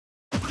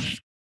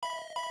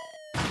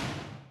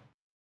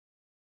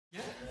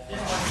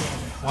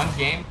One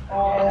game?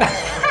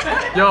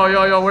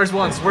 Yo, where's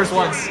once? Where's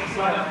once?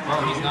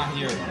 Oh, he's not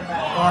here.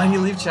 Oh, can you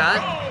leave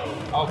chat?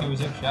 Oh, he was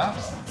in chat?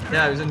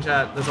 Yeah, he was in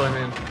chat. That's what I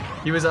mean.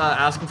 He was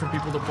asking for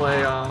people to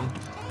play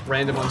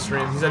random on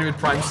stream. He said he would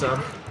prime sub.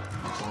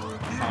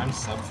 Prime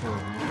sub for a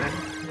weird?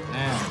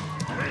 Damn.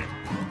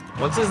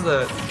 Once is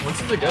the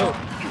goat.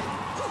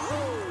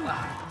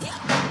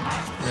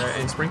 Yeah,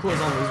 and Sprinkle is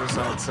on loser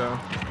side, so.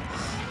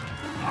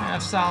 Yeah,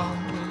 Sal.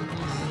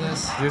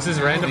 This is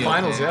random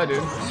finals, yeah,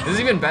 dude. This is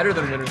even better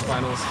than winners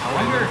finals. I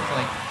wonder if,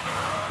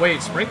 like...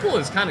 Wait, Sprinkle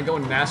is kind of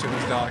going nasty with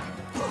his Doc.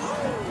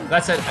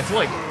 That said, I feel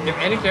like if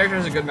any character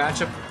has a good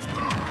matchup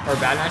or a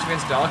bad match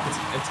against Doc,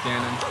 it's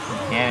Ganon.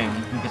 Ganon,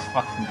 you can just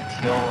fucking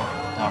kill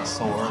Doc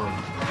so early.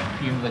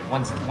 Even like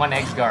one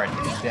edge guard,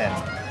 he's dead.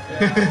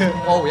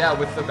 Oh yeah,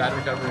 with the bad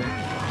recovery.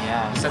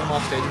 Yeah. You set him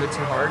off stage a bit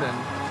too hard,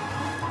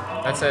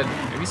 and that said,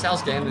 maybe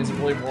Sal's Ganon isn't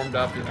really warmed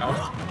up, you know?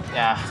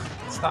 Yeah.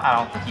 I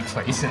don't think he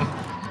plays him.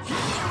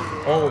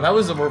 Oh, that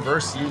was a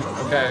reverse yeet.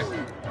 Okay.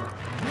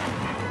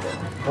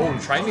 Oh,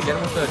 trying to get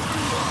him with the...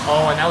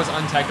 Oh, and that was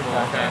untechable.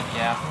 Okay.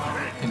 Yeah.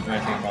 Didn't do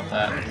anything about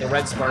that. The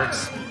red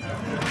sparks.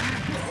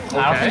 Okay. I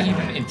don't think he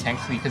did it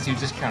intentionally because he was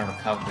just kind of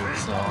recovered,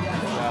 so...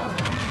 Yeah.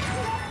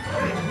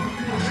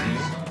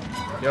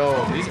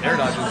 Yo, these air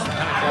dodges are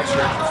kind of clutch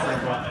here for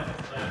Sprinkle.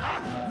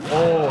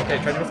 Oh, okay,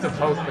 tried to go for the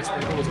poke, but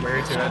Sprinkle was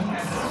wary to it.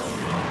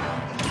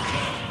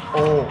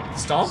 Oh,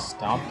 stomp?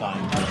 Stomped on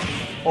him.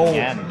 Oh,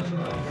 again.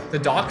 The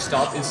Doc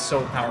stomp is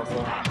so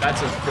powerful.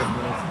 That's a good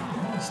move.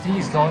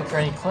 Steve's going for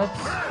any clips.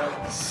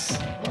 Let's see.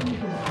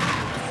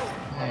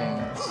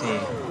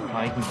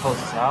 Oh, he can close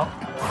this out.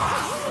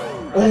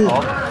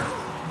 Oh,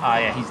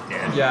 yeah, he's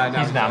dead. Yeah, no,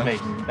 he's not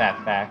making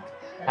that back.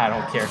 I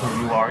don't care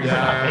who you are. You're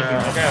not making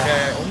that back.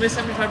 Okay. Only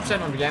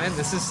 75% on Ganon.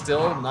 This is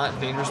still not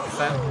dangerous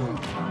percent.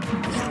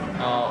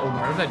 Oh,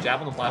 where's that jab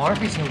on the I platform?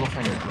 wonder if he's gonna go for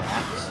any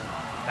grabs.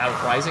 That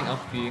rising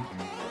up B.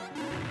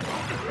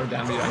 Or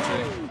down B,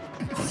 actually.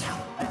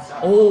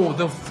 Oh,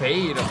 the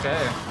fade,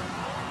 okay.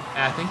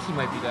 Yeah, I think he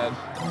might be dead.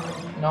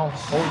 No.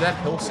 Oh, that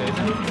pill saved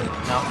him?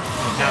 No.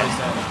 Now he's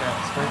dead, okay.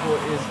 Sprinkle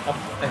is up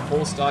at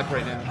full stock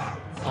right now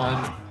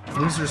on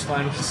losers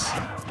finals,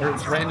 or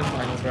random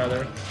finals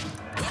rather.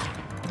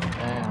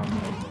 Damn.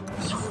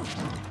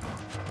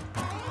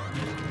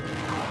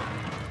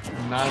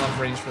 Not enough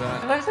range for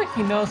that. It looks like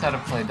he knows how to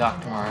play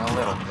Dr. Mario a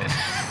little bit.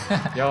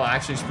 Yo,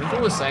 actually, Sprinkle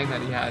was saying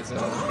that he has a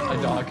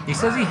dog. He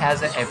says he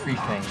has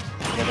everything.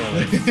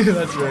 Literally.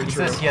 That's very He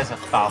true. says he has a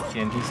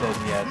falcon. He says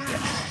he has...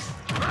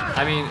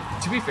 I mean,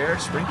 to be fair,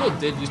 Sprinkle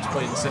did used to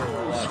play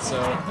Incineroar a lot, so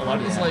a lot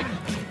of his like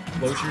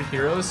low-tiered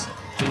heroes,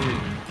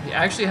 he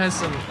actually has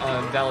some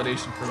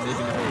validation for maybe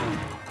knowing.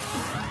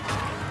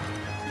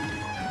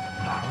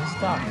 His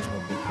stock is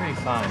looking pretty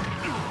fine.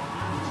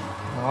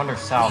 I wonder if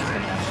Sal's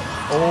gonna...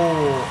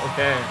 Oh,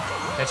 okay.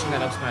 Catching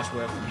that up smash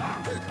whip.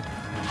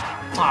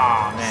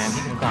 Aw, man, he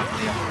could have gone for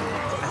the up.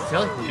 I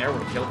feel like the air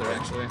would have killed her,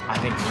 actually. I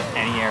think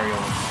any aerial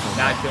would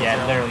have killed.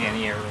 Yeah, literally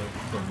any aerial would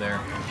have killed there.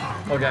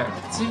 Okay.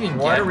 Let's even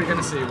what are we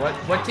gonna see?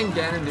 What can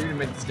Ganon do to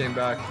make this game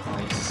back?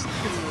 He just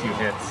gets a few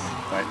hits,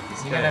 but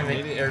he's gonna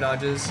make air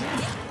dodges.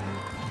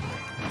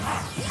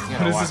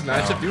 What is this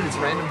matchup, dude? It's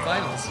random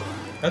finals.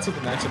 That's what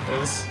the matchup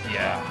is.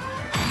 Yeah.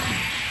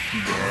 He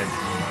did.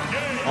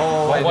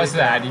 Oh, what was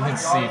that? I didn't even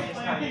see.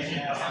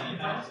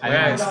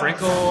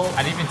 Sprinkle.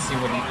 I didn't even see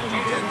what he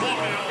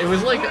did. It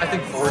was like, I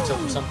think, forward tilt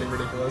or something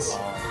ridiculous.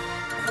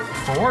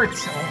 Forward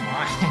tilt? Oh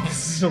my.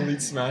 This is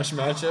Elite Smash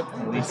matchup.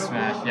 Elite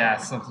Smash, yeah,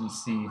 something you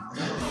see.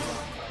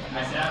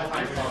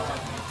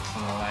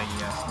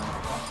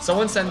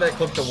 Someone send that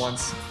clip to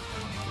once.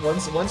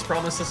 Once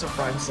promised us a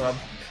prime sub.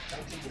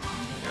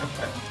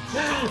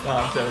 No,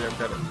 I'm kidding, I'm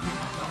kidding.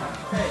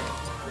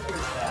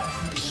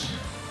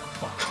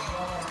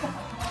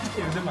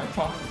 It was in my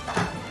pocket.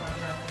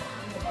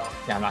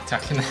 Yeah, I'm not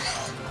touching it.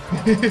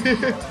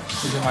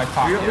 It's in my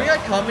pocket. We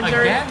got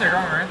commentary. Again? They're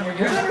going random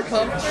again? We got our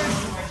commentary.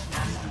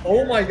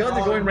 Oh my god,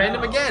 they're going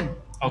random again.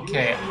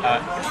 Okay,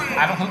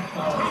 I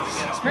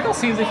don't... Sprinkle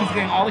seems like he's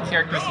getting all the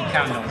characters he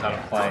kind of knows how to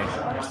play.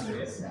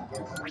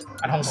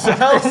 I don't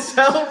want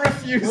Sal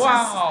refuses.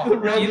 Wow.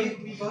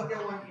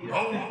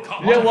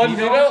 Yeah, one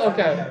veto?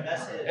 Okay.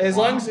 As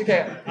long as,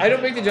 okay, I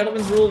don't make the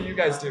gentleman's rule, you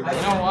guys do. You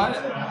know what?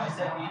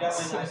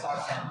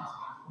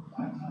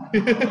 You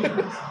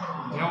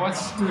know what?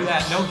 Screw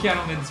that. No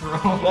gentleman's rule.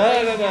 No.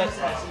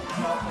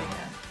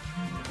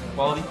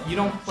 Well, you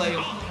don't play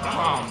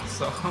Tom,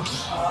 so...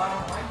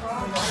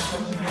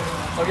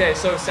 Okay,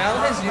 so Sal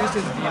has used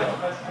his veto,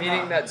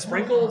 meaning that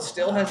Sprinkle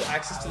still has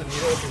access to the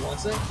veto if he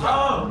wants it.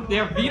 Oh,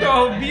 they're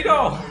veto!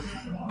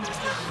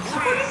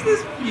 What is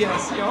this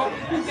BS, yo?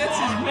 Who gets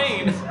his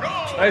main?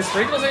 Alright,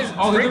 Sprinkle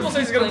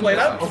says he's gonna play it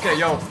out? Okay,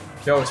 yo,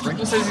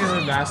 Sprinkle says he's a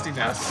nasty. You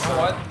know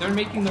what? They're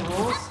making the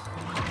rules?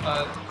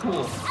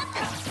 Cool.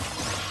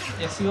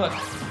 Yeah, see, look.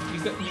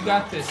 You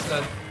got this.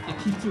 You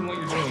keep doing what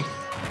you're doing.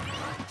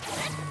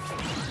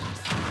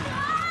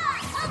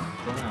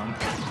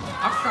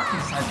 I'm shocked he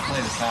decided to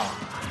play this out.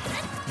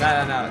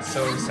 No.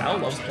 So Sal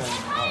loves playing,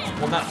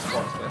 well, not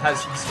sports, but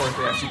has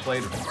historically actually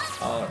played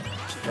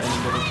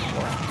Ganondorf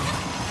before.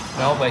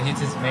 No, but he's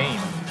his main.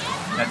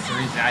 That's the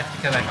reason.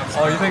 Because I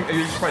thought. Oh, you think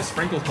you just probably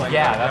Sprinkles playing?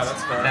 Yeah, that?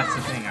 that's fair. That's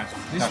the thing.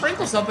 You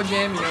Sprinkles up a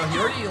game, you know. He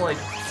already he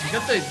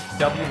got the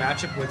W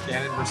matchup with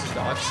Ganon versus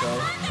Doc, so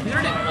he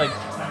already played.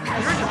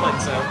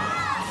 So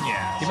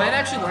yeah. he might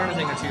actually learn a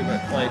thing or two,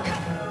 but like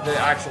the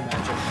actual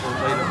matchup for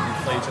later when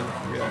we play each other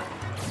for real.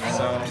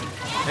 So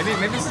maybe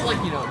this is like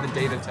the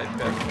data type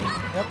pick.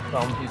 Yep.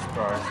 Don't be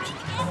surprised.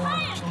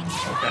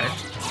 Okay.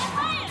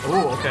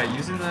 Oh, okay.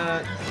 Using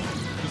the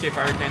PK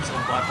Fire Cancel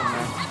on platform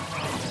there.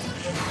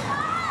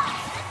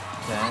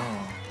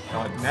 Dang.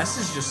 God, Ness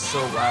is just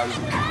so loud,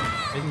 isn't he?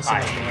 Making so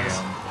much noise.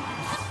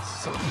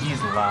 So he's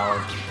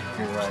loud.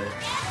 You're right.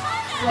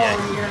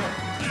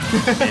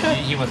 Yeah,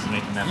 he wasn't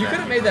making that. You could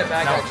have made that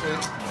back, No. actually.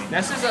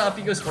 Ness's up,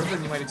 he goes further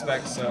than you might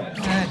expect, so. It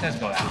doesn't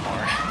go that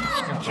far.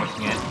 You're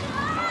pushing it.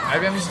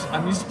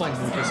 I'm used to playing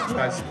Lucas, who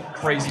has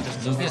crazy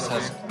distance. Lucas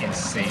has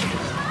insane distance.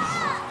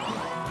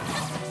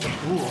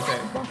 Ooh, okay.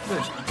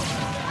 Good.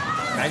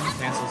 Maggie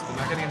cancels, but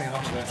not getting anything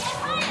off of it.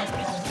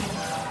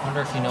 I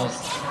wonder if he knows.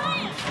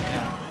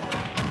 Yeah.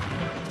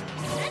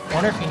 I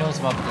wonder if he knows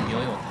about the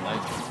yo-yo at the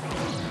ledge.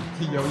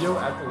 The yo-yo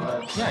at the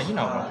ledge. Yeah, you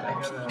know about that.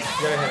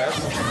 You gotta hit out,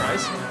 no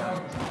surprise.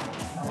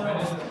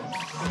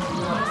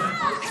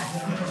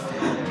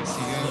 So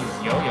you're gonna use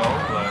yo-yo,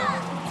 but.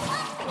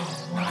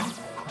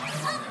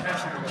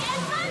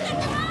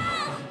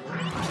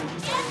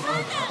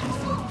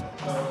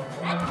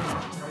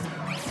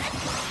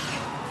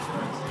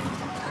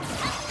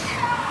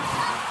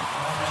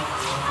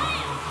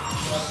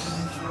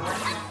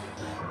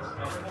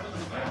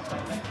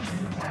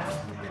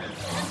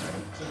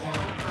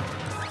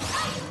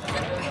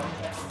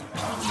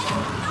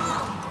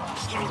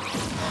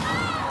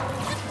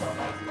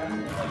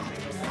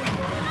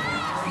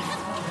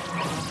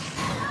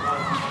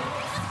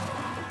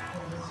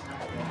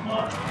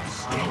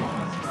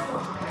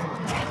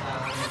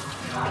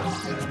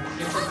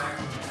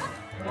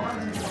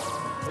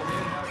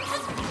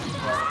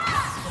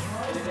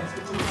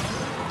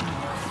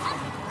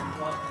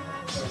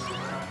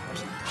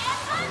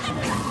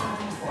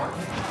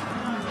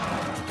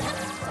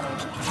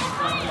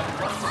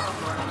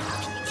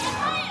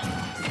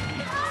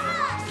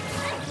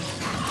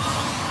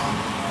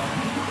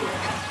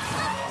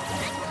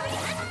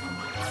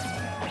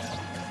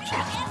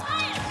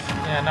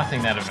 Yeah,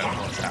 nothing that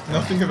eventful has happened.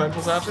 Nothing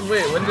eventful's happened?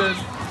 Wait, when did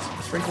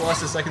Sprinkle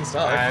lost his second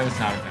stop? It was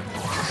not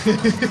eventful.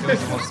 It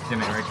was the most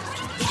generic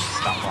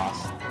stop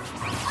loss.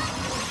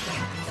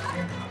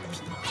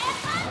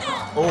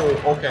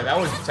 Oh, okay, that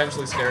was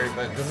potentially scary,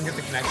 but it doesn't get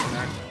the connection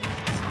there.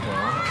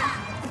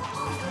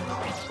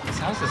 This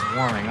house is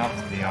warming up,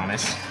 to be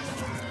honest.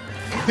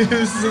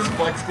 This is his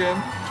flex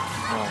game.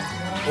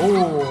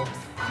 Oh.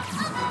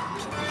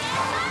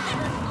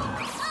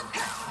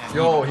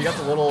 Yo, he got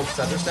the little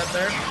feather step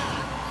there.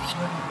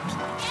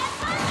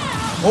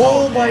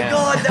 Oh my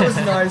god, that was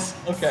nice.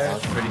 Okay. That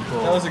was pretty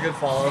cool. That was a good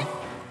follow.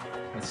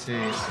 Let's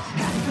see.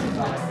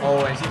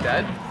 Oh, is he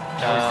dead?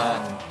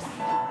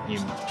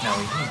 He's gonna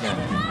be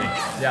big.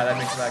 Yeah, that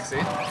makes it back, see?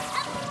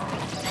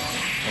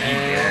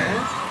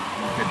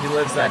 And he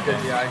lives that good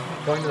DI.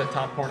 Going to the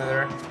top corner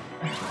there.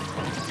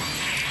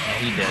 Yeah,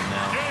 he did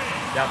now.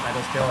 Yep, that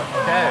does kill it.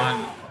 Okay.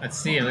 Let's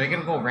see, are they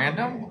gonna go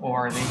random,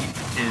 or is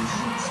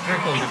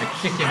Sprinkle gonna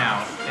kick it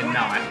out and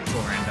not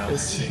go random?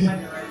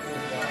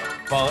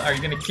 Well, are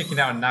you gonna kick it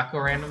out and not go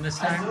random this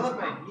time?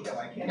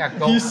 Yeah,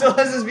 go. He still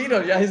has his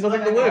veto. Yeah, he's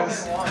nothing to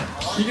lose.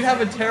 He can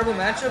have a terrible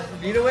matchup,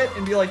 veto it,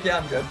 and be like, yeah,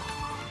 I'm good.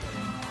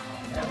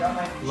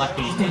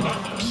 Lucky.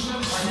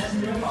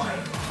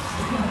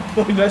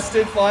 Ness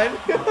did fine.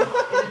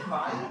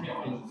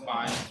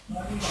 Fine.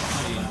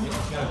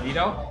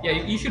 Veto? Yeah,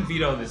 you should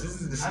veto this.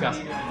 This is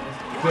disgusting.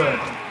 Good.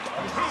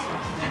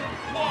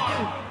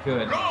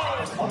 Good.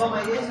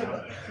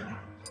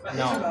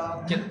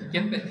 No. Get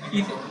the.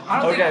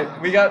 I don't Okay,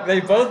 they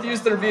both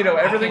used their veto.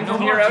 Everything no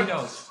from more here out.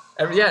 vetoes.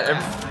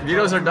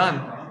 Vetoes are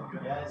done.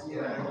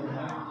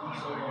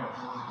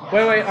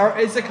 Wait,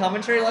 is the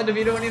commentary allowed to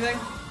veto anything?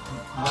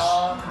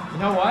 You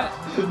know what?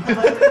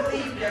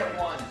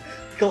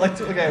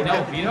 Collectively, okay.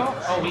 No veto?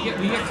 Oh, we get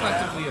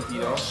collectively a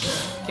veto.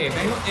 Okay,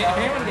 if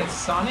anyone gets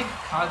Sonic,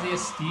 Kazuya,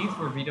 Steve,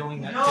 we're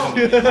vetoing that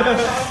too.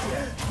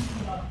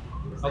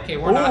 Okay,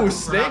 we're not. Ooh,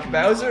 Snake,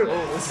 Bowser?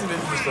 Oh, this is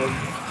interesting.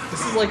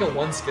 This is like a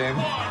once game.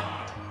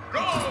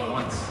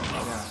 Once.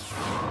 Yeah.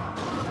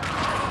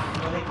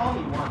 No, they call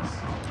me once.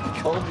 He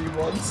called me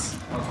once.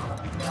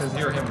 Because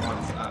you're him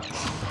once.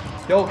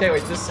 Yo, okay,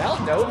 wait, does Sal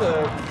know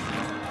the...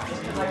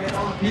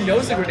 He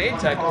knows the grenade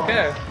tech,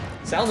 okay.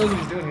 Sal knows what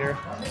he's doing here.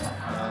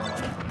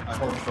 I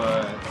hope,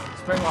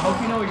 Sprinkle, I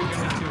hope you know what you're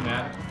doing too,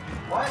 man.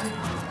 What?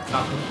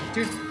 Nothing.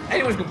 Dude,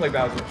 anyone can play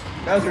Bowser.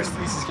 Bowser's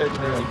Thesis character.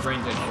 Literally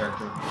brain dead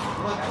character.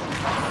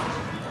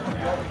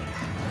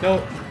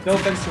 No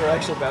offense to our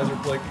actual Bowser,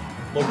 like,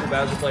 local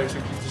Bowser players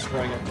who keep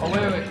destroying it. Oh,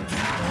 wait.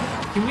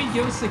 Can we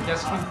give a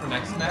suggestion for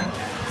next match?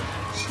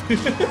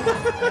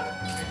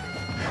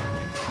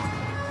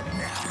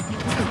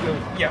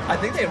 Yeah, I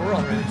think they were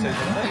on random stage,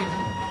 weren't they?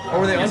 Or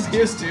were they on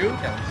PS2?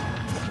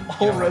 Yeah.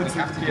 All roads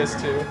lead to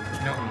PS2.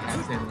 No, we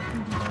have to.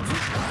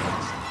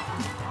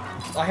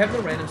 I have the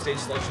random stage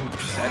selection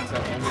set to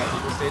only on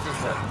legal stages,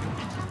 but...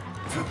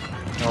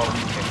 No, we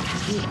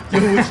Yo,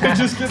 we can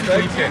just get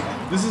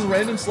back. This is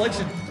random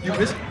selection. You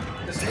missed...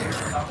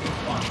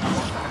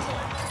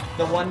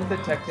 The one with the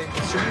tech tape.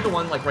 It should be the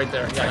one like right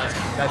there. Yeah,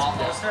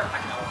 that's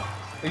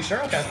Are you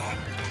sure? Okay.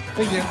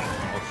 Thank you.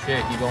 Oh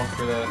shit, he going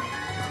for the...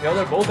 Yeah,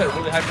 they're both at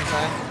really high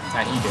percent.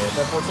 Yeah, he did.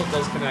 That portal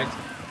does connect.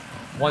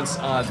 Once,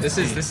 this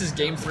is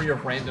game 3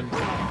 of random.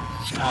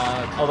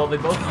 Although they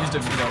both used a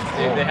veto.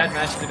 They had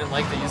matches they didn't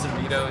like, they used a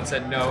veto and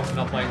said, no, I'm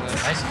not playing this.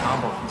 Nice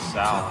combo from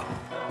Sal.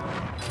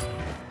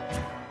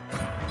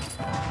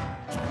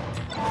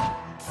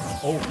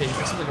 Oh, okay, he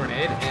fixed the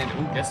grenade, and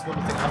ooh, gets the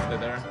little thing off of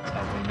there.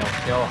 Definitely no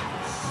kill.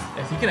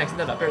 If he connected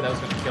that up there, that was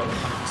going to kill 100%.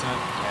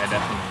 Yeah,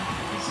 definitely.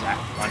 He's at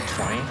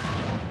 120.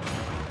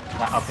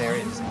 That up there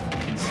is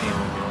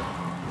insanely good.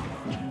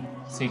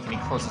 See, can he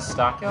close his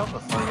stock out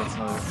before he gets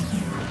another...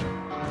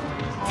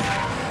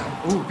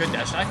 Ooh, good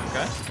dash attack,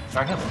 okay.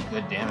 Stock out with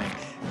good damage.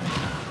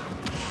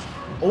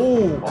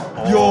 Oh!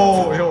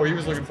 Yo, he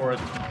was looking for it.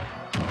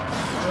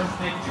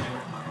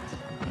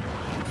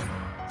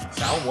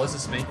 Sal was a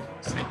snake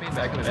main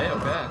back in the day,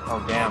 okay. Oh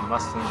damn,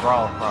 Mustang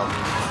Brawl probably.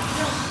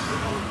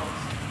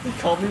 He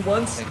called me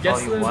once, They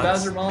gets call the you once?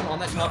 Bowser Bomb on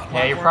that top platform.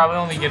 Yeah, you're probably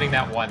only getting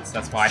that once,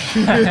 that's why.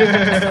 See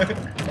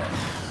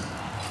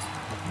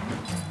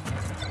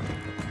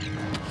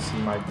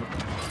my...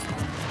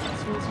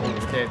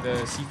 Okay,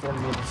 the C4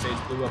 movement stage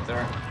blew up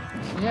there.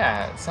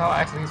 Yeah, Sal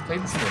actually has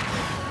played this game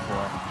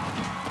before.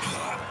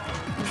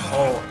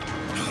 Oh.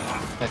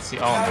 Let's see,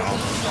 oh no.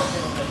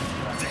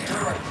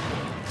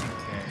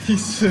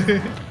 He's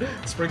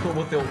sprinkled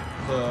with the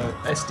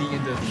SD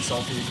into the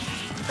salty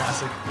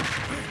classic.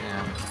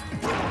 Yeah.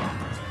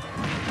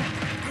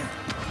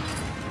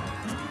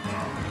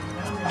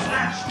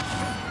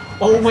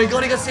 Oh my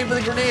god, he got saved with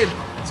a grenade!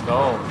 Let's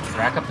go.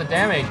 Rack up the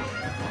damage.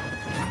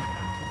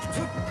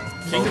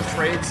 King of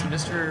Trades,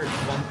 Mr.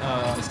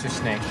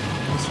 Snake.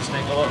 Mr.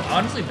 Snake. Although,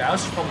 honestly,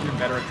 Bowser's probably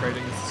better at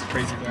trading this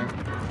crazy thing.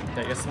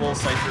 Okay, gets a little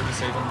Cypher to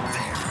save him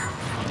there.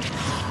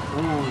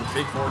 Ooh,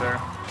 big forward air.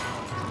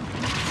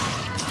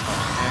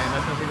 And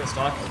that's gonna be the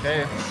stock.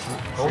 Okay,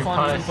 both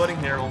on even footing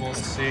here almost.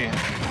 Let's see.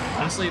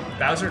 Honestly,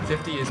 Bowser at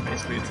 50 is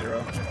basically at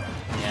 0.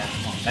 Yeah.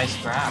 Nice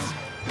grab.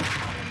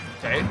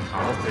 Okay.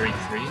 Level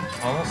 33.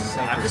 Almost.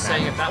 I'm just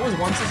saying, if that was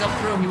once his up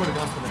throw, he would have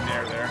gone for the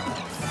nair there.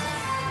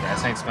 Yeah,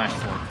 that's like Smash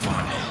 4. Come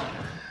on.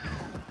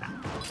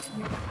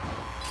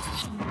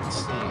 Let's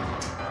see.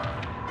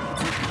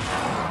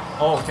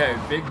 Oh, okay,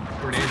 big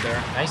grenade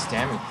there. Nice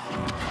damage.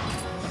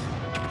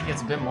 If he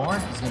gets a bit more,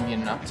 he's gonna be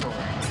an up tilt.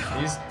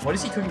 What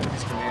is he cooking with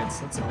these grenades?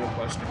 That's a real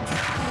question.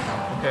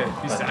 Okay,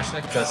 he's dash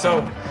attack. Does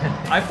So,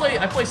 I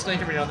play Snake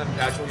every now and then in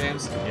casual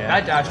games. Yeah.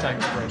 That dash attack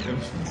is broken.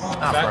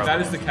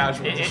 That is the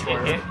casual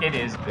destroyer. It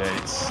is good.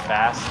 It's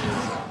fast.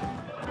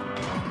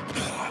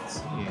 Let's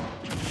see.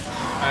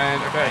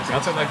 And okay,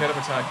 outside that kind of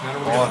attack.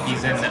 Oh,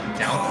 he's in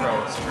down throw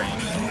string.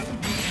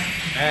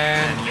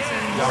 And he's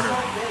in water.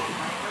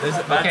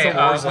 Okay,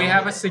 we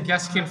have a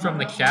suggestion from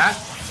the chat.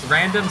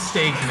 Random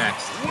stage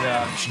next.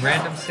 Yeah.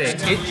 Random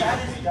stage.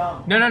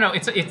 No.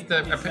 It's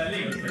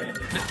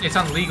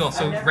on legal.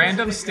 So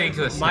random stage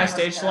list. My next.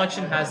 stage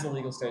selection has the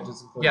legal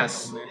stages.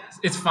 Yes,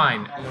 it's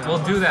fine.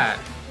 We'll do that.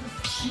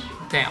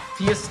 Damn.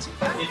 PS2.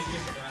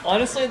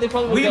 Honestly, they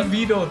probably We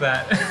veto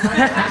that.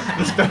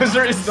 This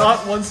Bowser is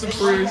not once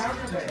approved.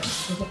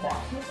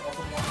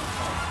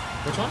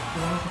 Which one? The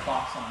one with the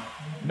box on it.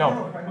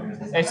 No.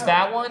 It's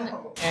that one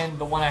and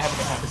the one I have at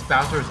the home. This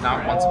Bowser is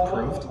not once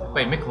approved.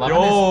 Wait, McLovin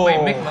Yo. is. Wait,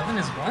 McLovin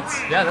is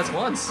once? Yeah, that's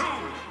once.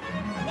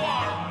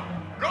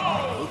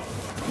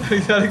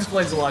 That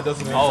explains a lot,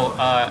 doesn't it? Oh,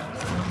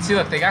 see,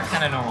 look, they got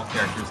kind of normal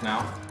characters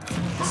now.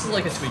 This is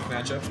like a tweak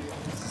matchup.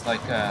 This is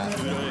like,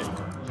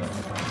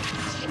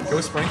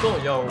 Go Sprinkle?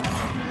 Yo.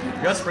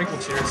 You got Sprinkle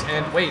cheers.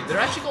 And wait, they're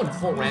actually going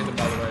full random,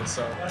 by the way,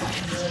 so.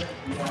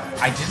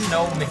 I didn't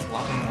know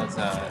McLovin was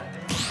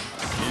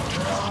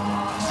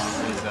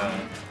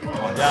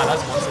Yeah,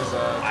 that's once his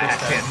I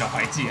actually had no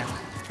idea.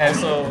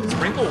 Also,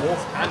 Sprinkle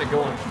Wolf kind of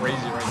going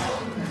crazy right now.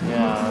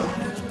 Yeah.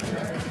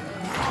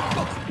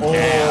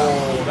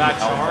 Oh, that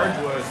charge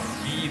was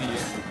meaty.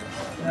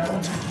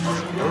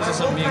 Those are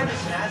some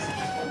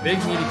big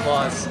meaty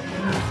claws.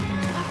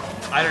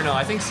 I don't know,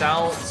 I think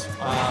Sal's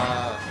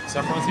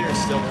Sephiroth here is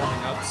still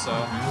warming up, so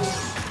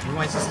we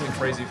might see something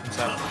crazy from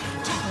Seth.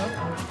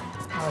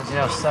 Oh, you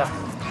know, Seth,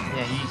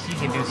 yeah, he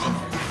can do some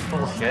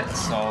bullshit,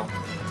 so.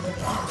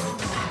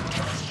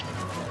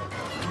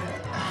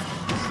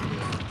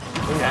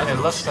 Yeah, it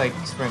looks like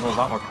Sprinkle's a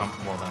lot more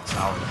comfortable than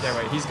Sal is. Yeah,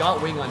 right, he's got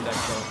wing on deck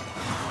though.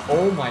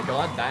 Oh my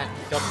god, that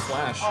got the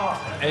flash.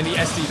 And he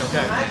SD'd,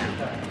 okay.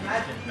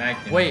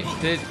 Magnum. Wait,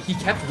 he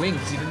kept wing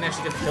because he didn't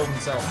actually get to kill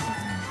himself.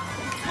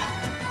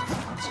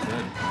 That's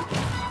good.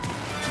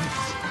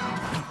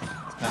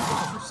 That's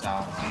good for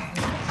Sal.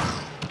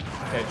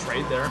 Okay,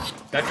 trade there.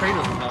 That trade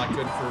was not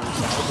good for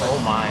Sal. Oh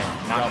my,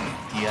 not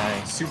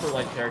DI. Super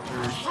light character,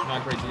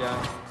 not great DI.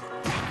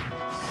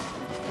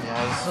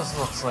 Yeah, this just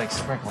looks like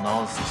Sprinkle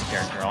knows this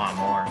character a lot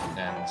more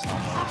than Sal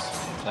knows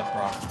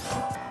Sephiroth.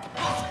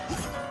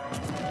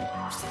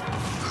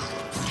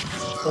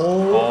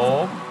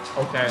 Oh.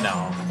 Okay.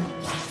 No.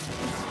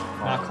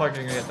 Not quite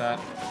gonna get that.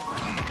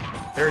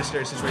 Very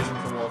scary situation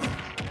for Wolf.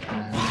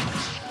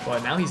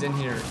 But now he's in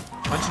here,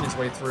 punching his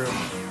way through,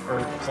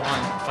 or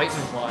clawing, fighting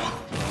and clawing.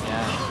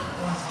 Yeah.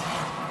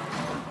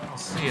 We'll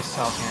see if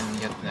Sal can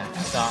get the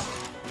stop.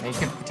 He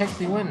could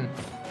potentially win.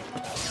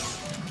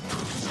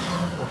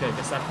 Okay,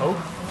 gets that poke.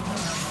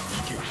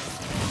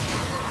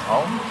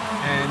 Oh.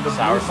 And the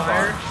Sour blue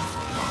fire.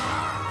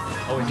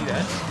 Oh, is he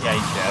dead? Yeah,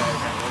 he's dead.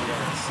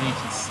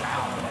 Sneaky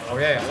Sal. Oh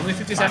yeah, only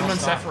 57 on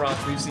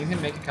Sephiroth. We've seen him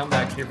make a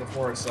comeback here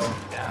before, so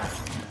Yeah.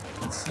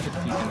 Let's see if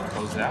he can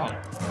close it out.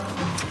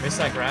 missed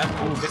that grab.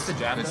 Ooh, gets the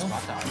jab Good though.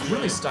 spot dodge.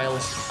 Really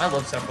stylish. I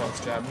love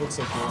Sephiroth's jab. It looks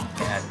so cool.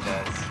 Yeah, it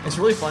does. It's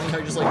really funny how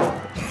he just like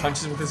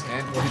punches with his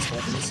hand while he's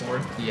holding the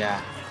sword.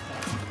 Yeah.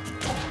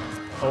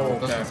 Oh,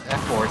 okay. That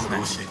force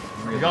match.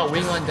 We got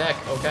wing on deck.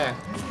 Okay.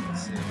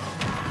 Let's see.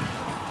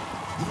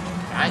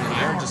 That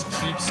air just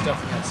keeps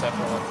stuffing at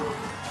Sephiroth.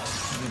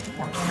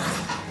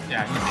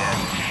 Yeah, he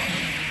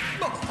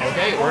did.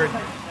 Okay,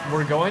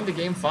 we're going to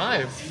game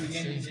 5.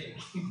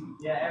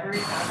 Yeah, every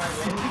time I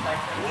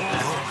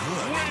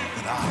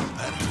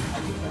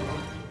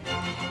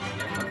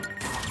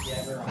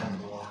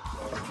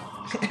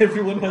win,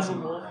 Everyone has a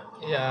wolf.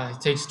 Yeah,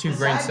 it takes 2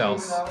 brain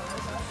cells.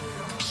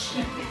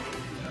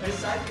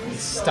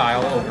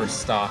 Style over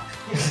stock.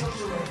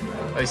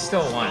 But he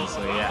still won,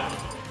 so yeah.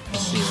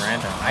 Let's see,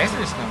 random. I guess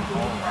we're just gonna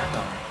call him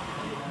random.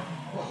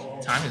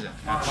 What time is it?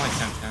 It's only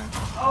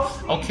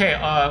 10:10. Okay,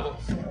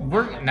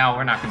 we're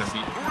not gonna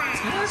beat.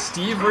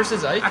 Steve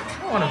versus Ike. I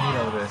kind of want to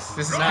veto this.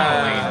 This is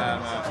kind Nah.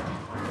 of lame.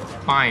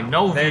 Fine,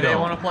 no veto. They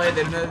want to play.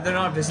 They're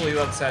not visibly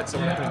upset, so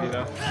we're not gonna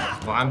veto.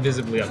 Well, I'm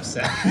visibly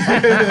upset.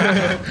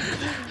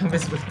 I'm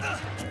visibly.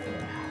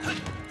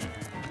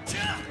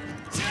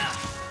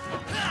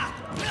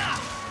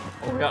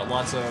 Oh, we got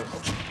lots of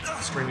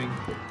screaming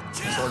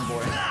sword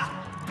boy.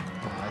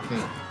 I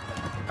think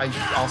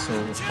I also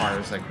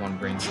requires like 1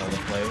 brain cell to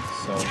play,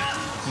 so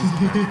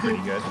he's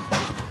pretty good.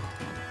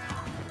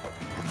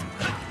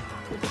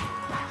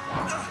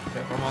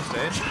 Okay, from off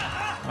stage.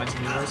 Find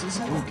some universes.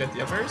 Ooh, get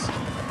the up airs.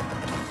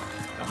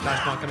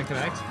 That's not gonna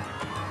connect.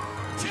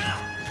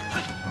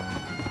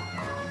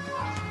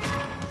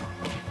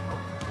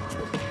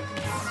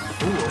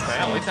 Ooh, okay,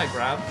 I like that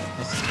grab.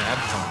 This grab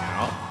coming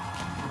out.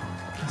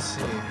 Let's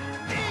see.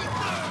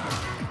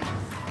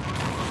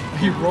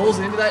 He rolls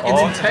into that and Oh.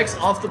 then techs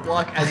off the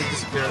block as it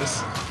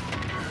disappears.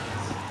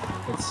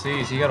 Let's see.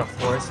 Has he got a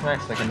forward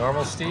smash like a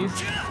normal Steve?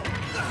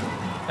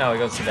 No, he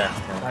goes to that.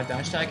 That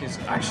dash attack is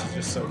actually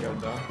just so good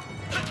though.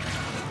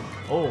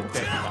 Oh,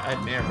 okay. I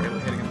had Nair barely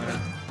hitting him there.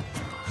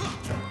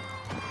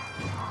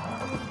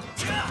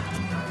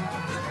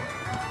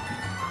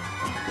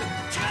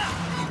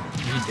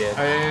 He did.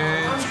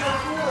 And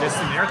gets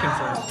the Nair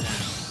confirmed.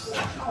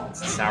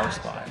 It's a sour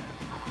spot.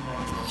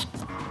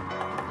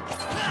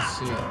 Let's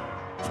see.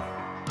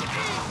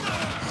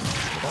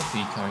 That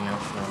beat coming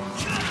out from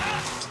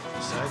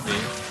side B.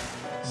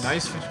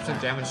 Nice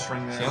 50% damage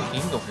string there.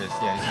 Eagle fist.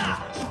 Yeah, he's Eagle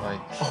fist.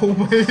 Like, Oh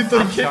wait, the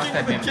I'm shocked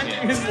that didn't kicking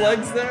hit. his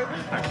legs there.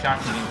 I'm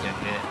shocked he didn't get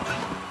hit.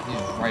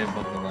 He's right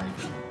above the leg.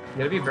 You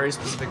gotta be very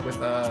specific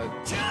with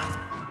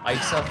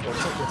ice stuff or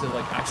to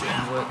like actually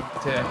angle it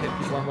to hit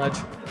people on ledge.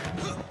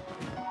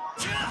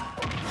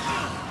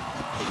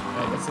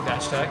 Okay, that's the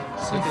dash attack.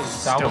 See if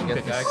Sal Stone will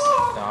get this pickaxe.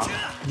 stop.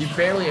 He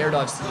barely air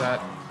dodged through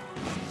that.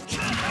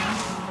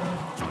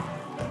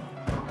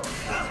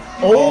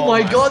 Oh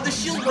my god, the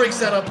shield breaks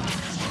that up!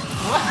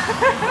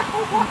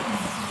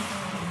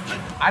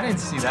 I didn't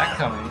see that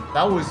coming.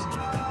 That was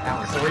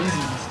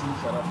crazy Steve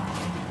setup.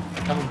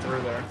 Coming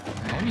through there.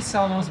 Maybe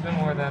Sal knows a bit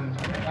more than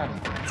I don't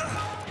think.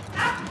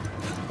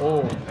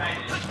 Oh.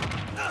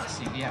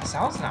 See, yeah,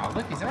 Sal's now.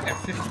 Look, he's already at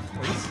 50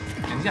 points.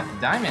 And he's got the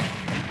diamond.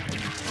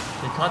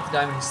 He caught the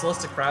diamond, he still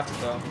has to craft it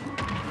though.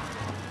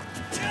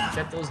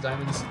 Get those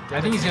diamonds. I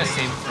think he's gonna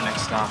save it for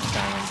next stop,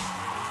 diamond.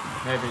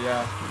 Maybe,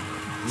 yeah.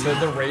 So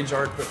the rage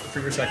arc but for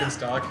your second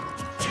stock.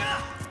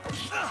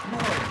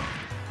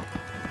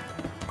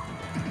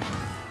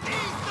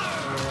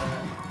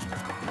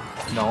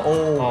 No.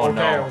 Oh, okay,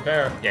 no.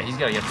 okay. Yeah, he's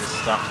gotta get this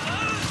stuff.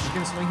 He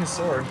can swing his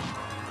sword.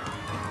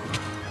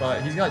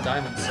 But he's got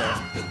diamonds, so.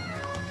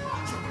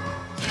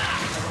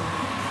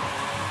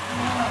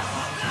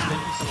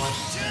 Thank you so much.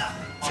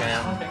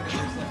 Damn.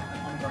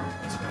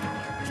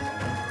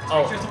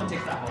 Oh,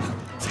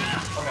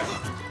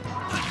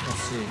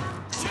 Let's see.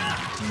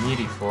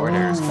 Meaty forward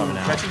air is coming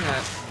out. catching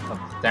that.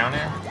 Up, down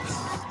air.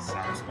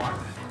 Sour spot.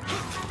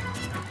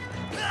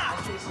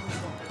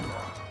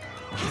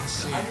 Let's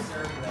see.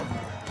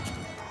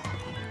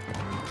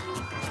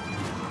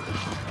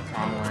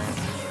 Conway.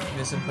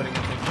 Missing putting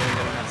a thing there,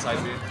 getting that side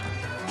B.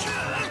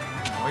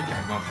 Oh, you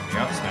gotta go for the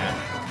up smash.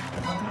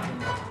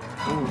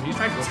 Ooh, he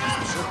tried to go for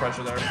some shield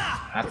pressure there.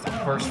 That's the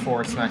first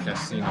forward smash I've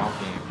seen all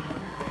game.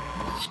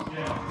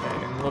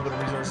 Okay, and a little bit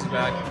of resources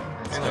back.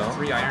 Let's And go. like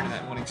 3 iron in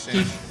that one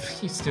exchange.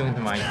 He's doing the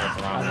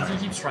Minecraft I around. think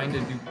he keeps trying to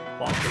do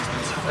block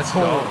placements. Let's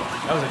go.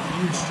 That was a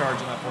huge charge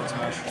in that forward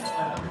smash.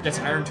 Gets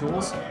iron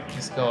tools.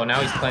 Let's go.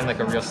 Now he's playing like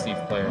a real Steve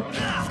player.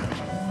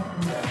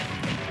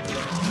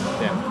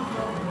 Damn.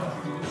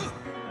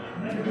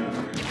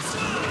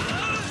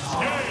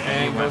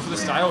 And goes for the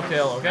style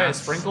kill. Okay, That's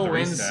Sprinkle the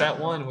wins reset. set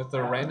 1 with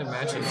the random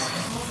matches.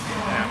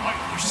 Damn.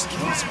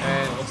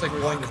 And it looks like we're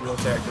going to real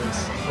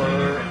characters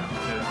for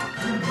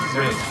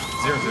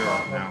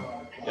 0-0 now.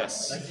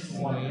 yes. I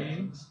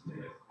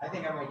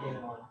think I might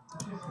get one.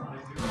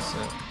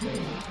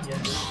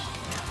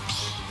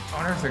 I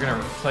wonder if they're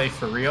gonna play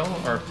for real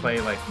or play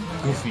like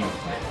goofy.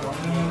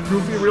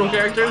 Goofy real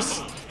characters.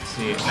 Let's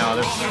see, no,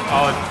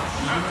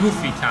 there's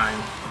goofy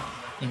time.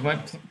 He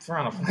went for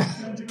on a.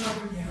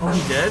 Oh,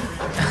 he did?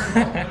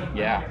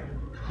 Yeah.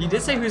 He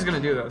did say he was gonna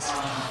do this.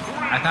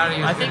 I thought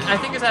he was. I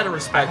think it's out of I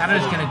respect. thought he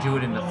was gonna do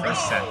it in the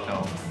first set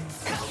though.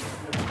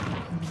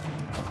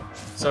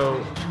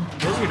 So,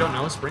 those who don't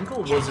know,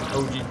 Sprinkle was an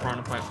OG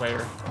Piranha Plant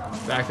player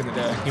back in the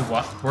day. He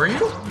what? Were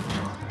you?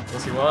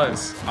 Yes, he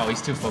was. Oh,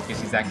 he's too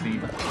focused. He's actually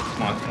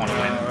want to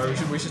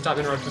win. We should stop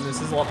interrupting this.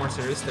 This is a lot more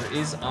serious. There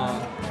is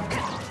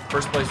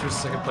first place versus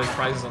second place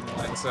prizes on the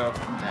line, so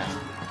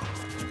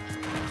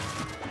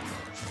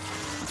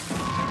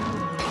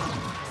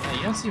Yeah,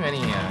 you don't see many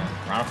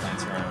Piranha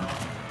Plants around.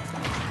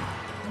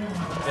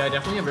 yeah,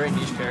 definitely a very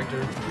niche character.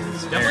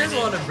 Definitely has a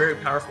lot of very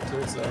powerful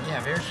tools though. Yeah,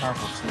 very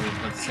powerful too,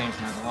 but at the same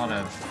time, a lot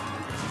of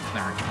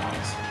narrow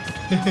claws.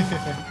 A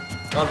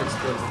lot of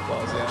explosive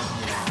claws, yeah.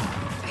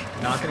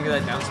 Not gonna get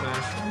that down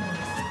smash.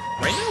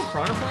 Right now,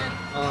 Piranha Plant,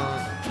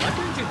 not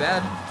doing too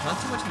bad. Not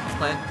too much of the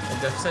plant a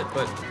deficit,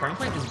 but Piranha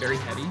Plant is very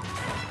heavy,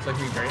 so it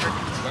can be very hard to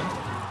use them.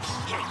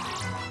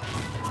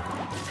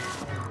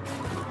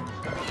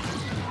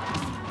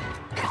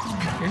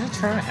 Here's a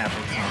tournament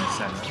happening on the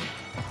 7th.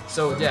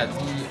 So yeah,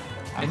 the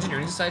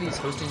Engineering Society is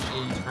hosting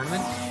a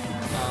tournament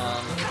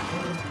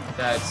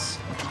that's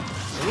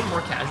a little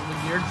more casually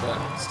geared, but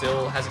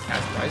still has a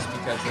cash prize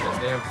because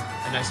they have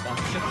a nice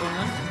sponsorship going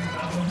on.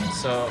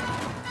 So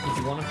if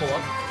you want to pull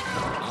up,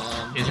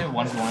 Is it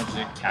 1v1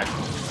 to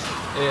casual?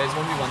 it's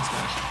 1v1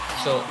 Smash.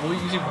 So we'll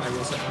usually run a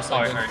rule set for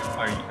Oh, second.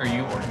 are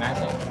you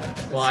organizing?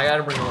 Well, I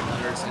gotta bring the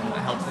runners and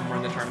help them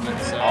run the tournament.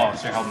 So Oh,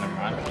 so you're helping them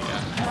run?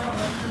 yeah.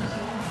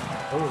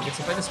 Oh, gets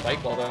hit by the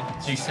spike ball though.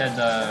 So you said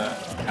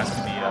has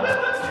to be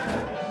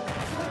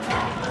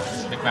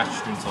like master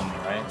students only,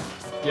 right?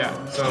 Yeah.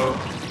 So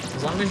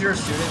as long as you're a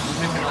student,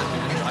 even if you're not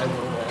managed, I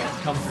will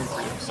come through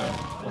for you. So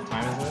What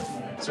time is it?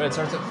 so it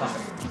starts at 5.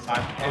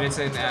 5? And it's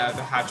in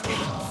the hatch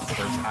building.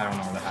 I don't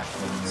know where the hack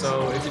building is.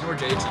 So if you know where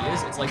JG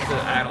is, it's like the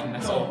add-on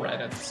that's all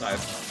red at the side.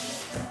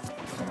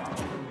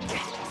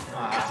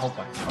 I hope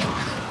I find it.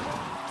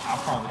 I'll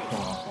probably pull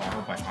it off, so I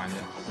hope I find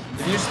it.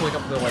 If you just look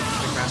up the like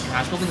master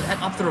hatch building, that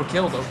up throw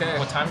killed. Okay.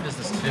 What time does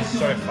this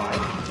start at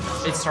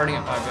 5? It's starting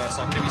at 5, yeah.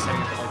 So I'm gonna be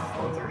setting it at like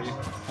 4:30.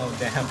 Oh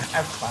damn, I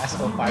have class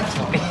till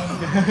 5:20.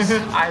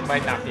 I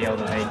might not be able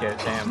to make it,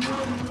 damn.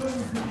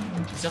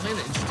 It's definitely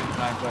an interesting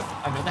time, but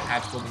I know the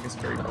hatch building is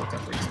very built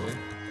up recently.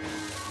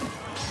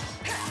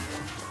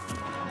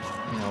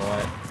 You know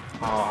what?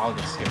 I'll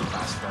just skip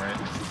class for it.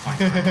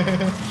 Fine.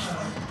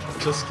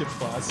 Just skip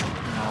class. You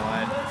know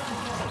what?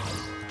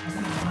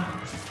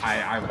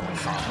 I will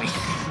probably.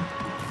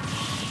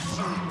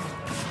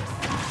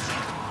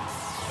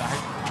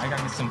 I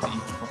gotta get something to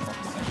eat before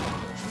fucking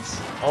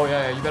this. Oh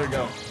yeah, you better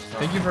go.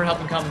 Thank you for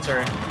helping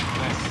commentary.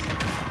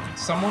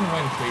 Someone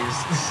win, please.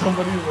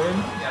 Somebody win.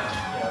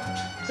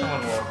 Yeah.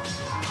 Someone will.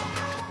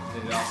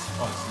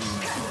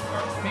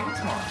 Maybe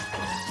tomorrow.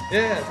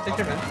 Yeah, take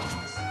care, man.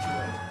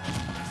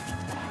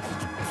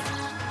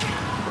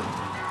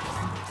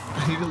 I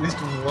need at least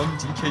one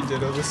DK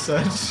Ditto this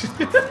set.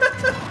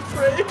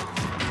 Right?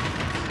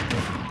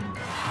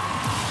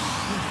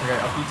 Okay,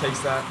 up he takes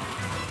that.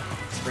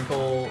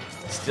 Sprinkle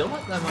still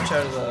not that much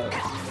out of the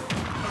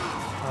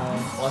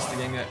lost the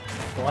game yet.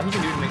 A lot he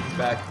can do to make this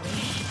back.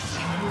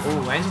 Oh,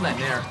 lands on that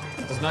nair.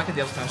 Does not get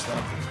the up smash though. I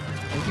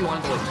think he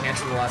wanted to like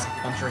cancel the last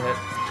puncher hit.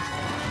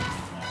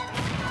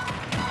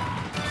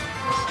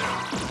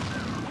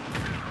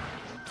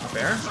 Up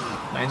air.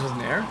 Lands with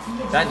nair.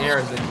 That nair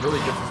has been really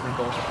good for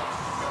Sprinkle.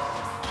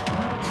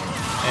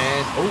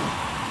 And oh,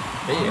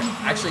 hey,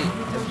 actually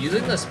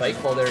using the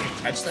spike ball there to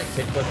catch that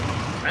kickflip,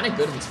 kind of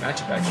good in this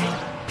matchup actually.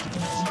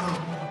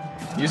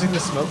 Using the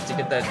smoke to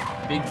get that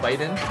big bite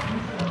in.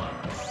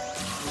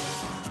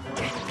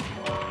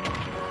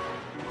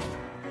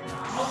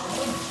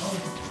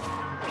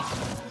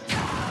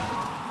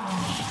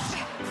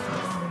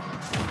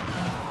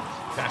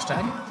 Dash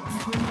tag.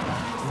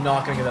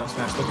 Not gonna get that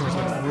smash. Looking for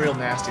something real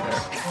nasty there.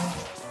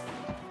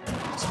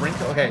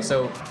 Sprinkle. Okay,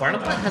 so Piranha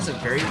Plant has a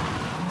very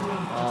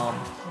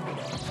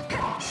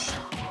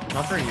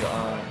not very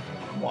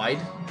wide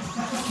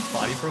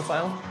body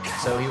profile,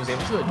 so he was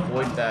able to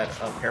avoid that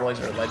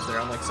paralyzer ledge there,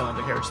 unlike some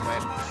other characters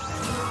might.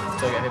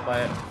 So I got hit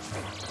by it.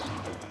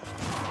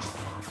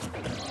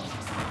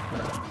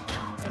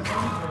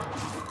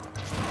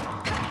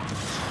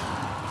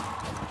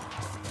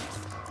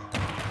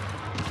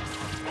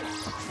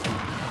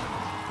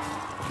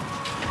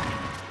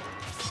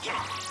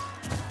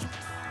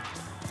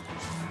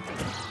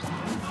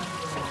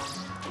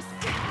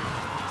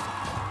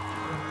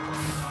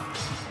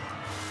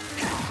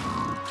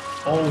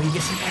 Oh, he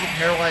gets hit by the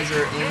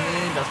paralyzer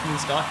and that's being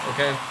stuck.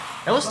 Okay.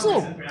 That was still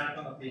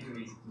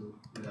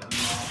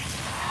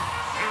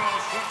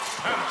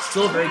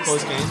a very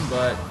close game,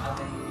 but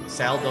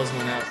Sal does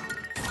win out.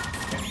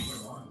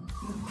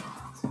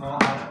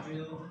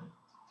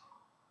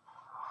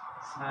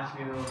 Smash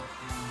Wheel.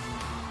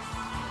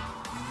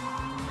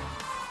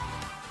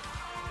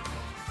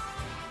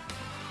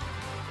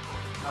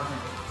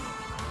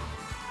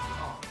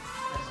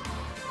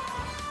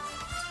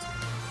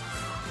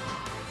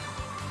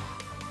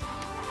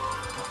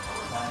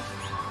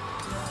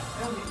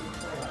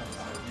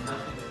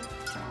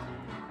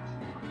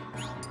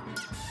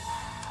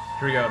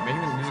 Here we go, making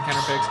the music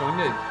counter picks, going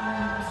to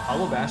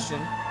Hollow Bastion,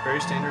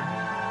 very standard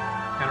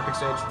counter pick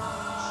stage.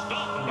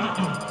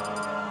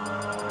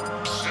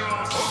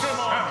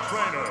 Pokemon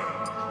Trainer.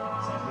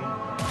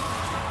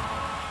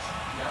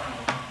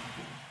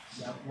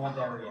 Not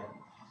there yet.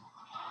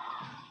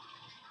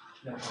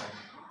 No way.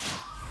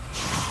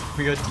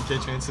 We got DK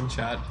Chance in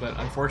chat, but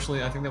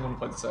unfortunately I think they want to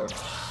play this out. 3,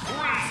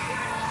 2,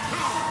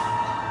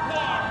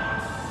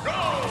 1, go!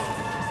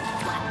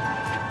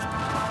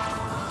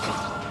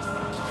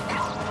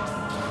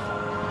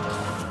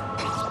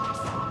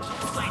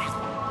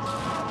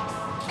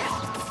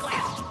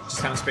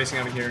 Kind of spacing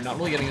out of here, not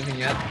really getting anything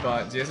yet,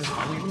 but ZS is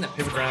finally getting that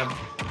pivot grab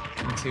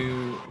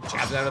into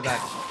jabs out of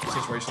that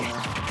situation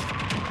there.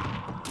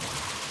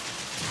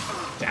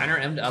 Downer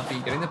M to up B,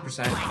 getting the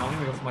percent. I don't want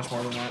to go for much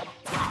more than that.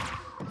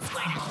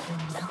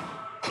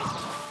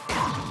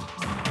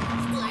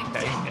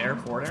 Okay, air,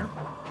 forward air.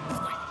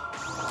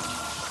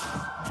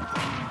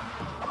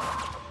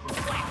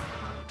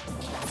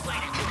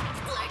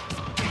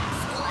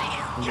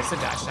 He gets the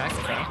dash attack,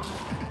 okay.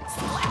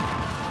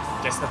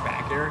 Gets the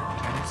back air,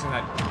 kind of using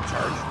that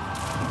charge.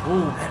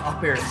 Ooh, that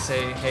up air to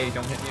say, hey,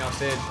 don't hit me off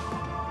stage.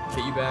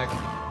 Hit you back.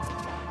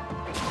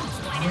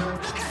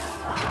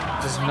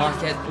 Does not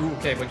get, ooh,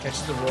 okay, but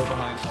catches the roll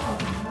behind.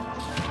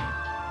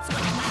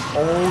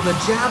 Oh, the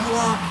jab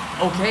block.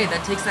 Okay,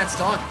 that takes that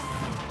stock.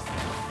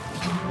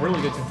 Really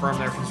good confirm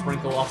there from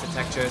Sprinkle off the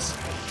tech chase.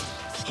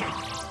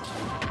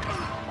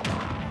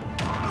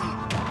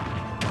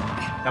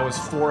 That was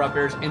 4 up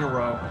airs in a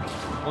row.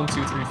 1,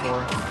 2, 3,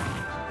 4.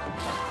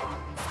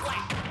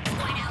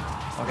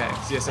 Okay,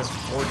 CSS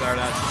forwards out of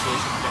that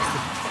situation, gets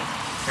the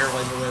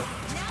paralyzer whip,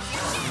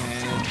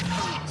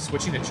 and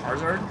switching to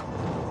Charizard.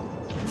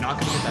 Not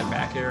gonna get that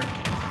back air.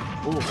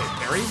 Ooh, okay,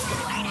 parry?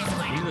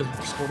 We need the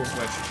Squirtle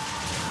switch.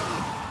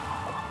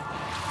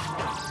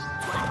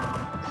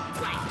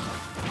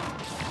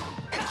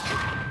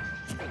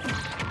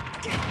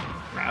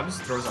 Grabs,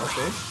 throws off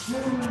stage.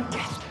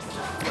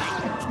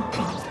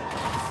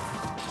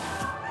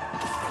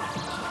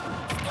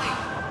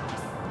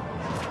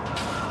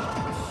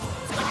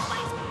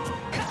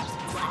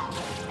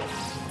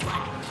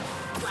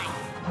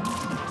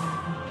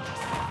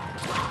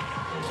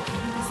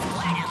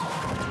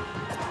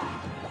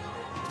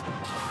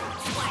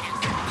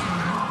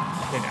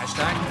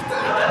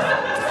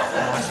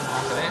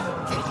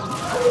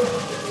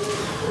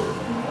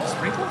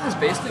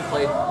 Basically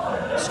played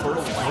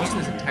Squirtle most of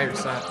his entire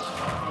set.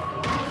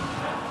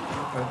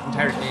 Or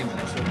entire game,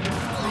 actually.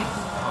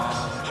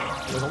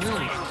 It was only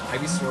on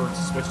Ivysaur to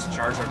switch to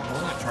Charizard.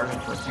 Only on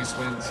Charizard for a few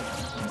swings.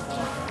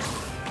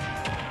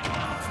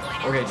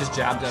 Okay, just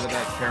jabbed out of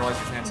that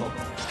paralyzer cancel.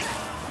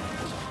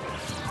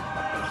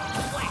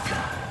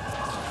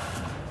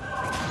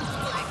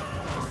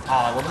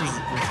 Oh, I love these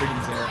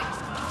retreatings there.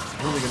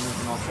 Really good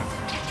movement also.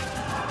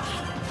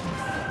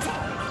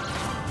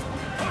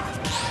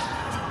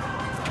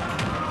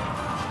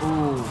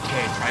 Ooh,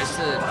 okay, tries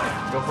to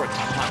go for a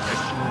tomahawk,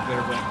 tries to move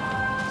there, but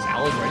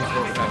Sal is ready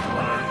for it with that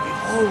corner.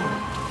 Oh,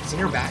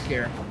 Zinger back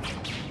here.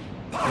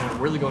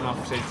 Really going off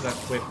for stage for that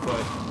quick,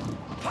 but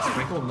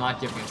Sprinkle not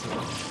giving it to him.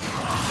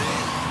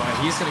 But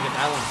he's gonna get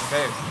that one.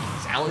 Okay,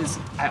 Sal is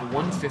at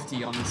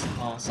 150 on this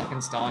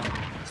second stock.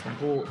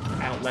 Sprinkle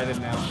at 11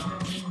 now.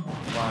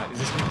 But is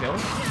this gonna kill?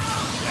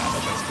 Yeah,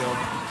 that does kill.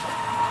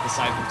 The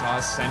side from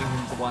toss, sending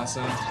him to the blast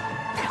zone.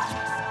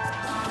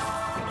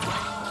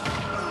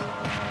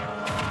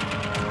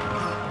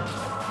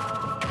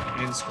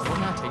 Squirtle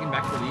now taking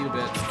back the lead a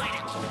bit.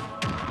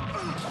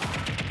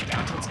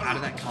 Down tilt's out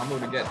of that combo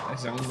to get a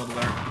zone level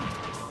there.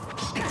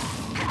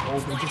 Oh,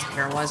 but he gets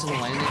paralyzed on the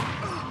landing.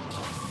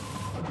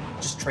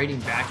 Just trading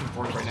back and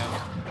forth right now.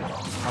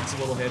 Lots of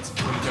little hits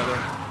between each other.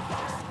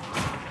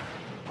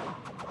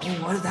 Oh,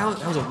 what is that?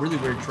 That was a really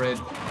weird trade.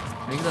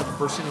 I think that the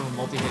first hit of a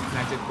multi-hit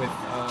connected with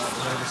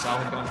whatever Sal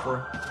had gone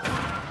for.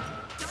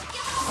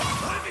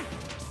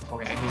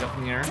 Okay, he's up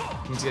in the air.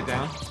 He needs to get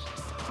down.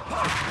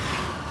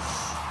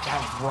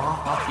 That raw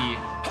uppy.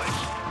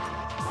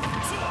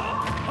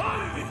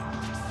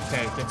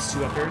 Okay, gets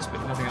 2 up airs,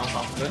 but nothing else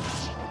off of it.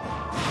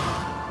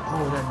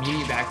 Oh, that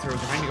meaty back throw.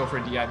 Trying to go for a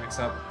DI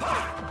mix-up.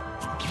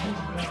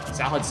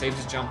 Sal had saved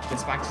his jump,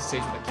 gets back to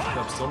stage with a kick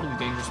up, still in a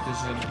dangerous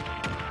position.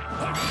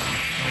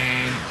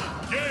 And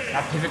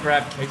that pivot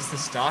grab takes the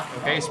stock.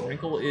 Okay,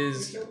 Sprinkle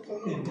is...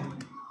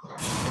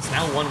 It's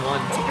now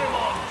 1-1.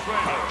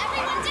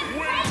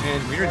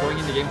 And we are going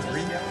into game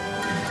 3.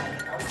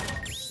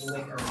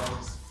 slick or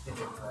those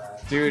pivot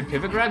grabs? Dude,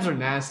 pivot grabs are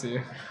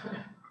nasty.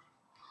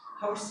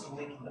 How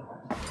slick though?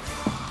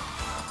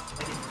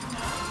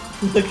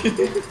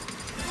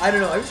 I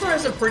don't know. I'm sure it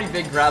has a pretty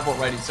big grab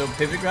already, so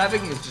pivot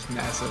grabbing is just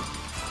massive.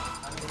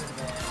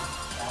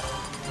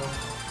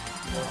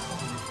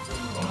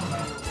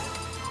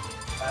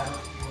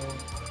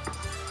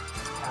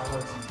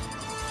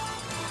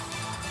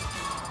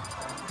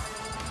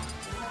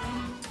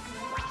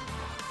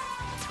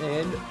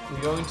 And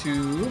we're going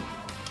to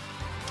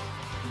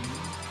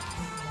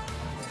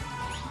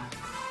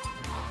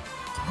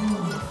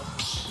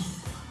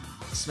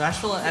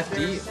Smashville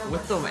FD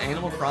with the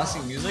Animal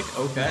Crossing music?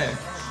 Okay.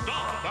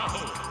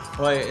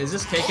 Wait, is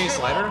this KK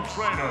Slider?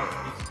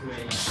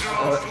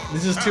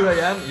 This is 2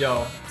 AM?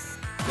 Yo.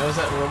 Notice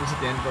that we're almost at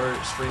the end of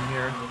our stream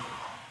here.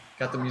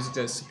 Got the music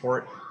to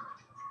support.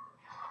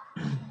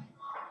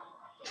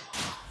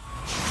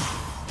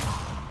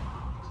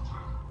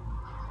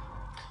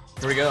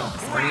 Here we go.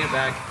 Running it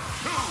back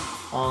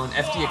on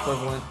FD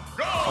equivalent.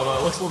 Although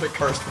it looks a little bit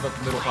cursed without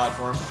the middle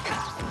platform.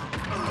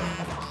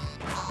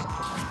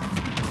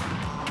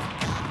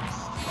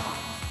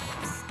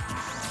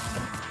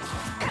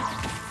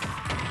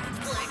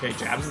 Okay,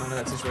 jabs him out of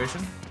that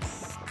situation.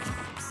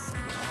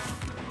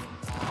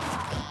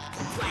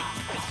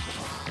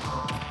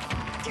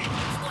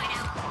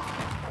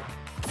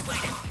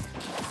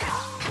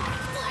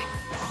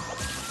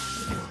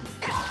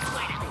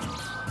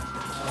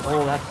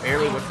 Oh, that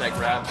barely whipped that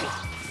grab.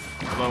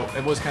 Although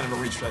it was kind of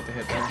a reach for that to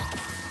hit there.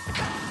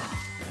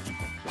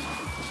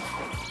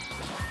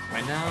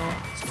 Right now,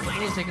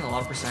 Spring is taking a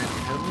lot of percent.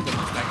 And he'll move the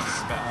much back to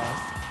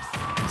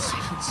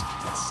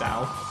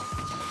Sal.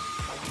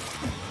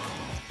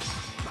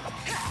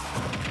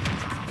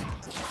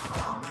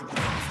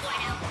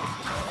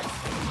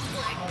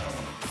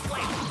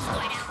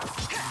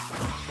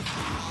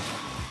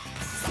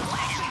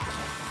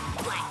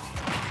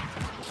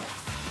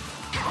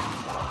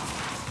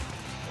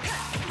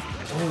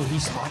 Oh, he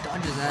spot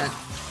dodges that.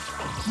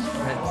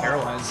 That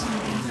paralyzed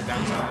in the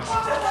down smash.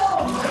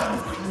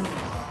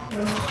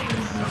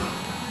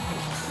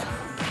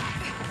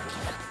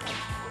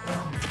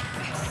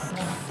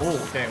 Oh,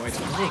 okay, wait,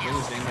 so I'm going to bring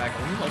this game back.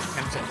 Only like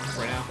 10%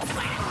 right now.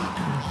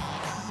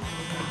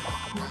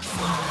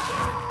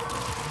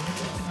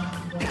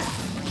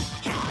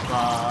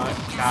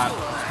 God,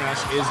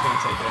 Smash is going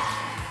to take it.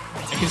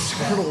 And his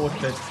Squirtle with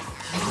the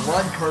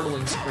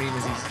blood-curdling scream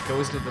as he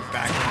goes to the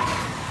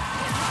background.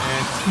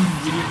 And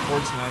immediate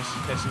forward smash,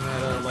 catching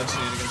that ledge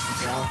shenanigans from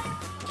Sal.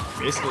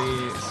 Basically,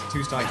 it's a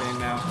 2-stock game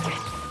now.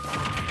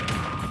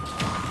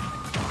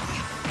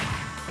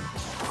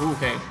 Ooh,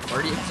 okay,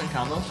 38%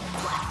 combo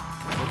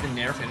with the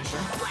Nair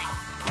finisher.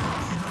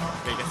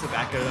 Okay, gets the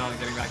back air down and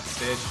getting back to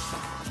stage.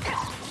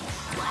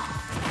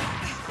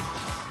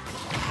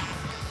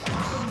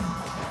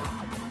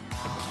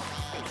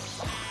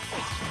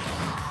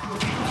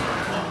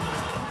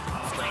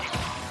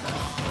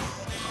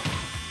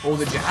 Oh,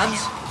 the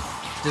jabs?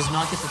 Does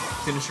not get the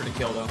finisher to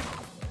kill though.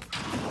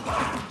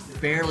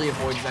 Barely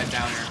avoids that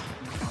down air.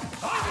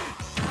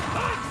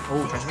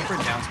 Oh, tries to go for a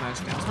down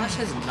smash. Down smash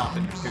has not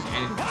been doing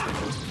anything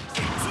for this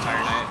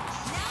entire night.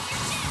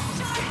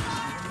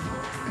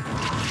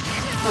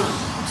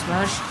 Up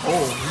smash.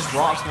 Oh, just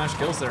raw up smash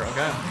kills there.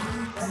 Okay.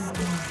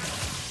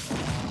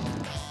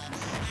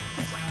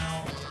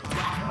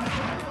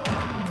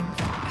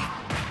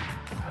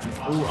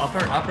 Ooh, up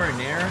air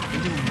nair.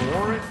 Can you do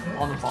more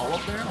on the follow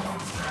up there?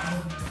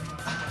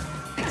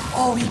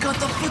 Oh, he got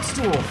the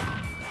footstool!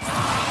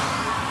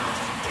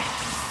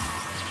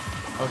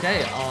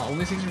 Okay,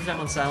 only 60%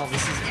 on Sal.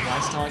 This is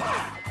last talk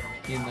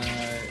in the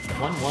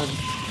 1-1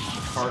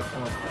 part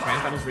of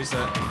Grand Finals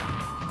reset.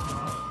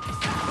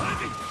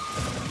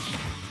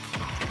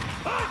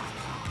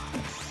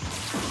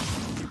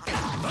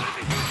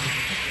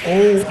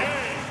 Oh!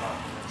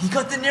 He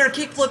got the Nair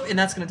kickflip, and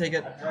that's gonna take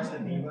it.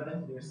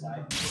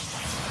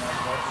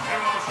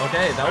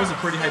 Okay, that was a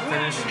pretty hype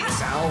finish.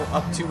 Sal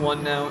up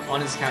 2-1 now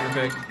on his counter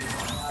pick.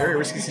 Very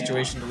risky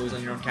situation to lose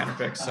on your own counter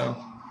pick, so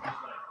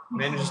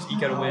managed to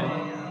eke out a win.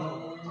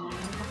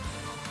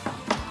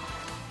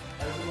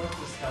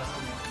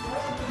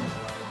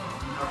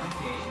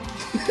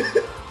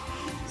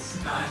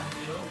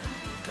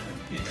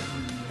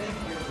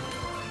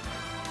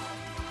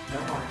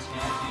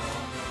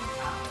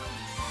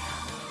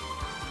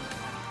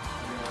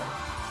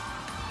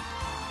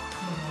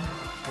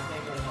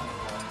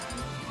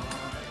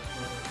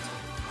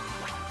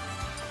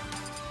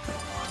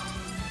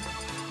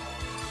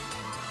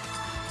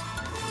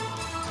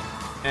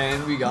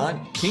 And we got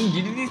King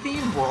Dedede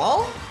theme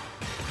brawl?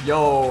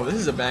 Yo, this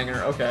is a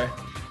banger. Okay.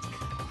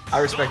 I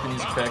respect the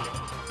music pick.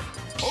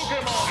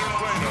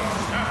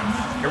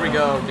 Here we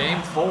go,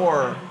 game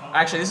 4.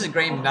 Actually, this is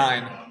game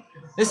 9.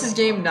 This is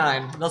game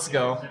 9. Let's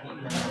go.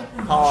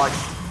 Hog.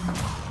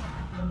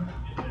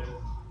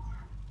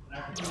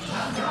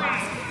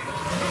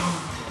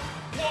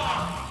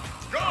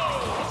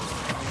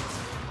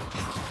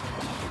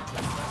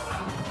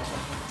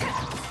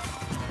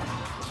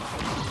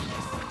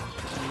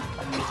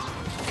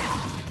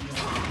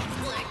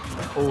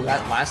 Oh,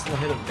 that last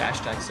little hit of dash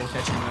attack still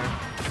catching there.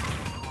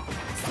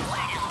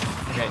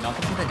 Okay, not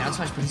gonna put that down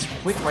smash, but he's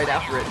quick right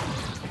after it.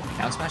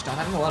 Down smash not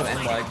having a lot of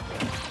end lag.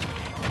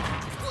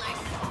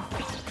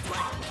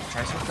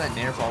 Tries to put that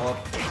nair follow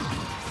up.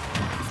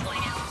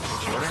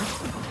 Shorter.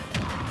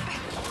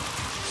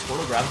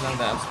 Squirtle grabs down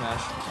that up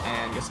smash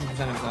and gets some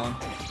percent of his own.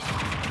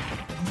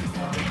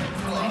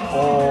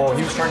 Oh,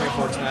 he was trying to get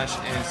forward smash,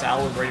 and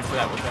Sal was ready for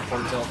that with that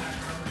forward tilt.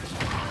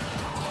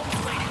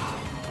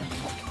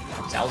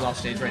 Sal's off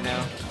stage right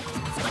now.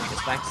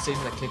 Gets back to stage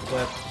with a kick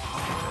flip.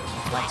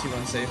 Not too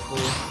unsafely.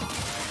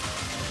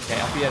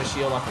 Okay, up B out of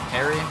shield off the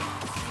parry.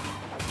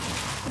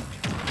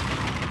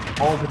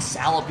 Oh, but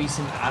Sal beats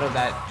him out of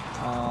that,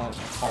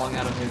 falling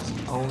out of his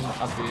own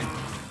up B.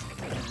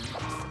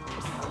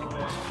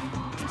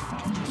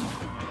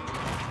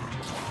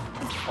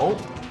 Oh,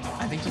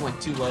 I think he went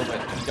too low,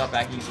 but he got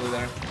back easily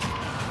there.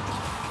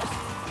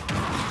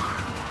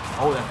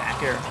 Oh, that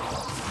back air.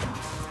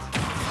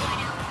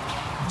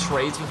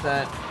 Trades with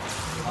that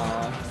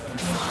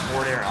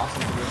forward air off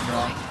into the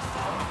draw.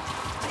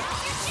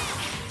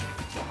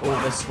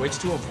 Oh, the switch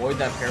to avoid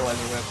that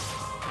paralyzer whip.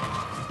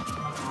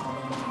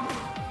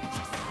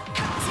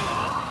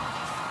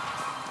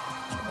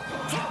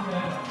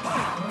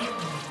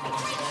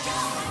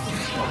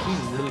 Oh,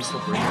 he's really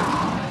slippery here.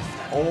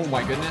 Oh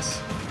my goodness.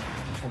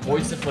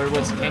 Avoids the flare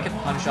blitz, can't get the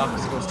punish off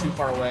because it goes too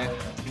far away,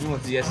 even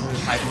with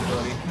ZS's high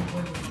ability.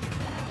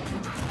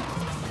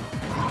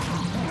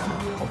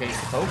 Okay,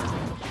 it's the poke.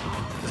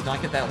 Does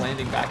not get that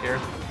landing back air.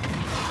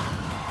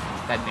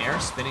 That nair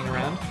spinning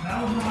around.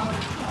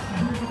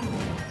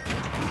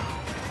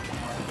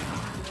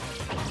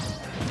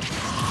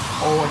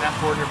 Oh, and that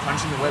forward air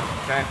punching the whip.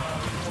 Okay.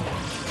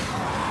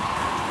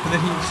 And then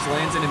he just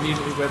lands and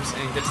immediately whips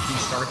and gets the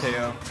star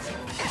KO.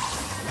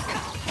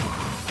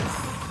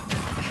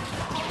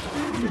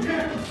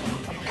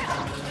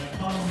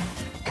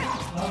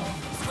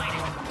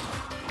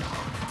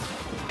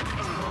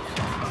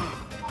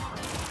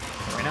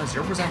 Right now,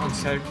 0% on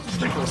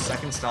Sprinkle's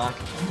second stock,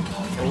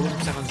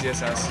 0% on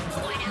ZSS.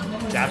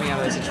 Jabbing out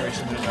of that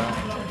situation there, though.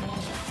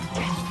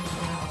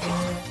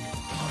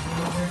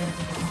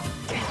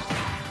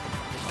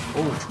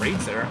 Oh,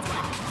 trades there.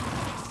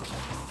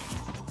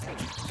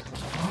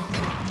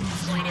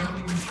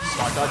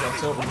 Stock dodge up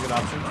tilt, one good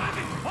option.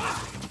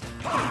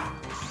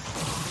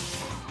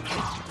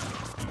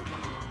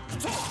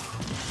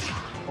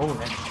 Oh,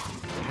 man.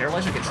 The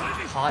paralyzer gets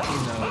caught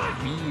in the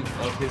weave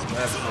of his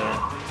webs there.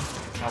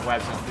 Not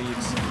webs, not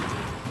leaves.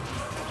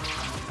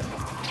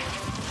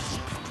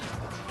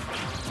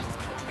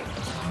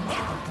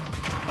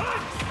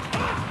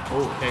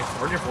 Oh, okay.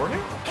 Forward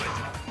air?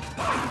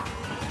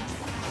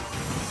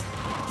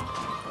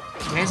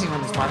 Dancing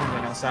on this platform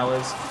right now, Sal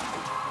is.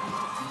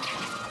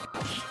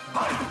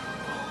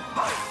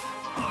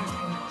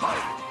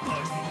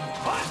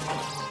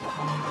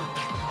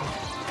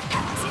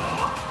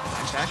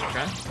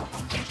 Okay.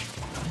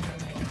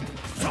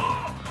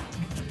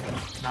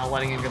 Not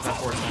letting him get that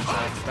forward smash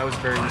back. That was a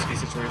very risky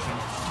situation.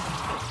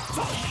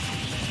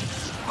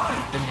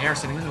 The nair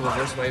sending him in the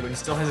reverse way, but he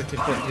still has a kick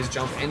flip, his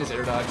jump, and his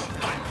air dodge.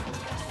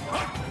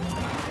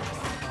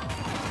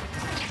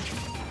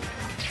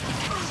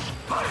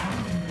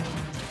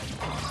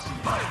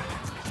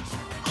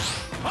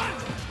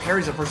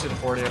 Parries up first to the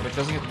forward air, but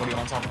doesn't get the body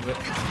on top of it.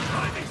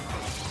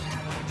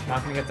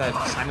 Not gonna get that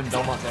Simon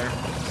Belmont there.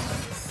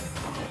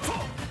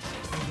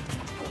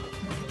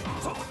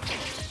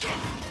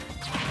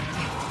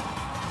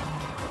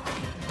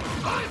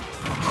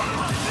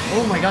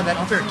 Oh my god, that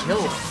up air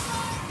killed.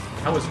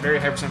 That was very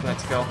high percent for that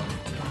to kill.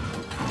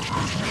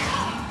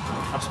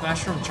 Up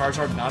smash from charge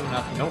hard, not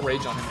enough. No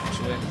rage on him,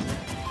 actually.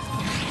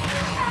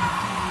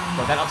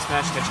 But that up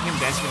smash, catching him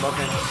dancing above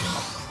him.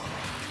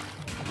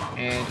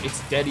 And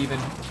it's dead even.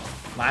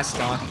 Last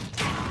stock.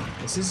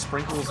 This is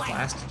Sprinkle's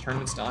last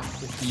tournament stock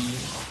if he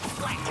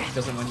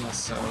doesn't win this,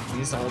 so he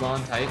needs to hold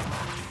on tight.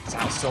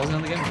 Sal still isn't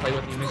going to get to play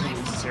with him if he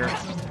loses here.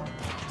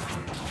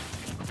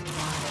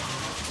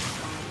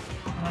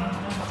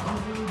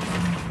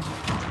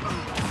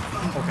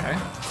 Okay.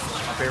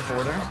 Up air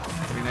forward there.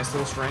 Pretty nice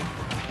little string.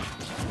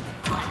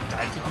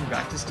 Dive kicking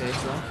back to stage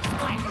though.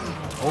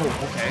 Oh,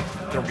 okay.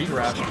 The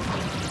regrab.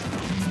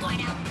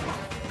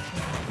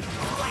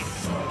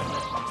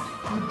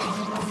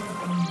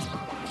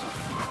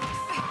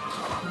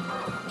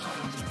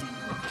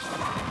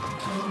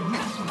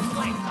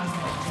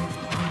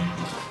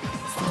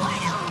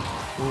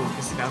 Ooh,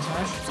 is the down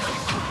smash?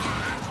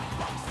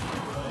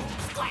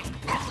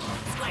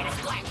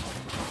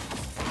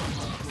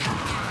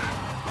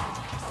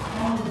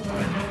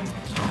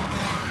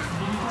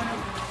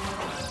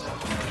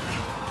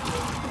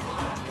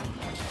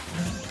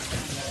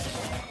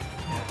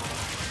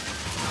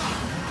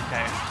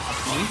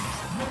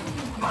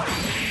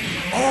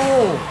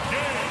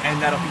 Oh! And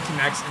that'll be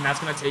 2-max, and that's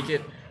going to take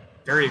it.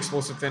 Very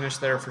explosive finish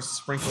there for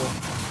Sprinkle.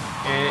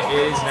 And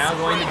it is now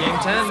going to game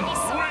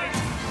 10.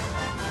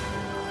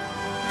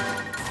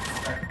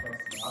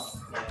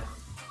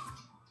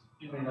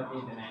 ended up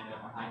being demanded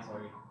on high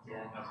story.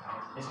 Yeah.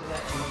 It's because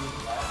that ended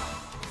with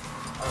left.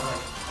 I was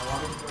like, I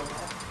wanted to go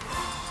left.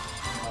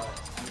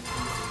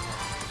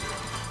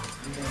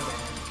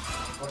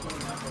 But I'm just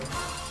looking at it.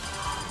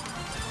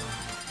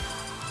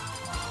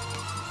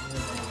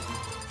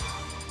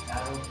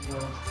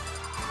 Battlefield.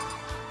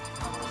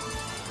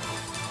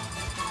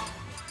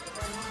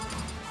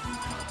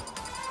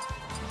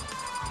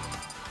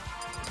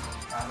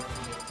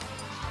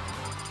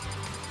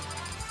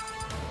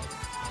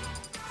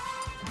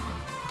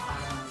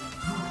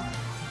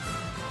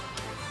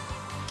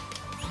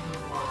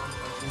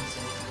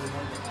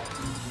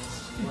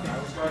 I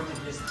was going to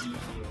this deep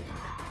field.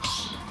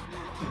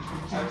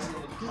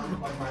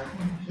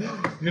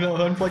 You're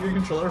gonna unplug your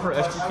controller for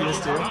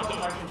SGPS2.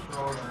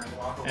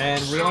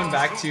 And we're going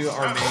back to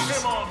our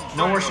mains.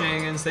 No more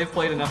shenanigans. They've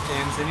played enough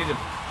games. They need to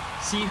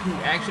see who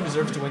actually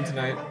deserves to win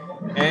tonight.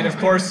 And of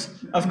course,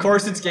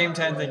 it's game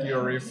 10. Thank you,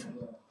 Arif.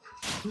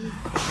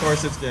 Of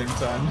course, it's game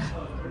 10.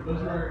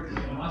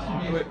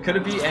 Could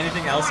it be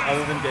anything else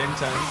other than game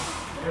 10?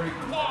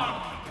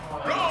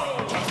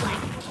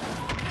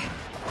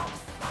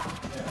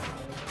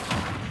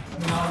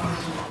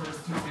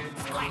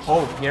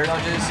 Oh, he air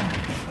dodges.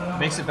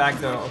 Makes it back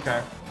though.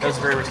 Okay. That was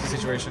a very risky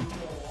situation.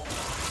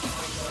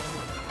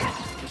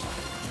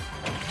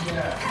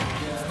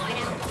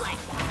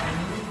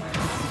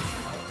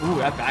 Ooh,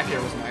 that back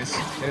air was nice.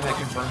 Getting that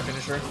confirmed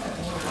finisher.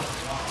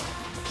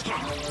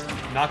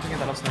 Not gonna get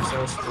that up smash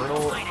though.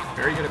 Squirtle,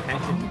 very good at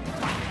panicking.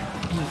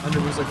 Under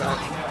moves like that.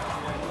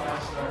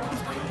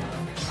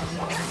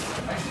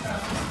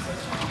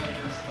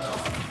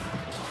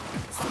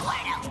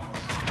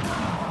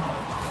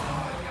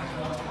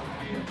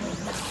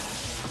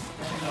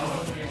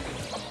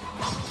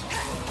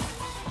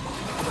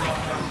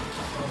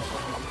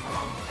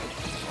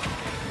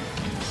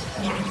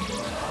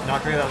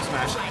 Not great that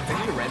smash. I think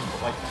he ran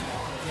like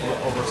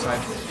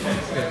overside.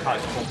 He caught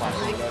it full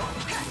platform though.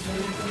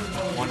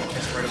 One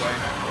kiss right away.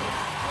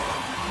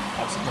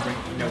 Obviously covering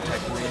no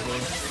tech more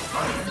easily.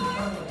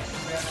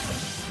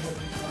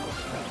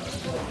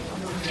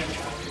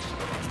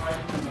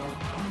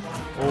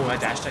 Oh, that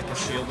dash tech was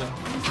shielded.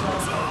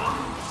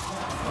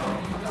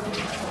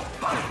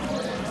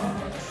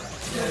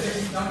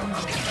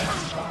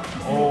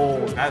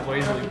 Oh, that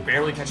laser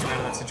barely catching out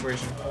of that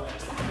situation.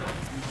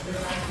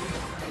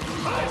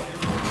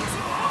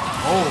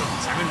 Oh,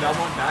 Simon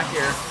Belmont back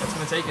here. That's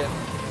gonna take it.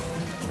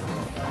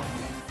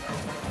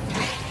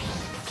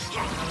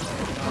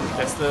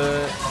 That's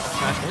the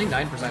smash. Only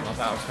 9% off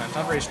out smash.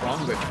 Not very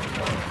strong, but a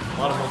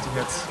lot of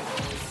multi-hits.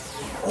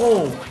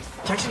 Oh,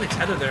 catching the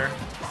tether there.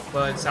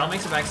 But Sal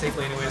makes it back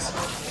safely anyways.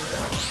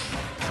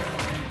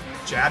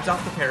 Jabs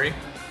off the parry.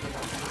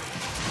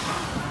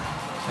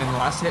 And the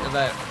last hit of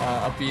that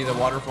up B, the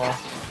waterfall.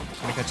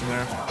 Gonna catch him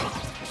there.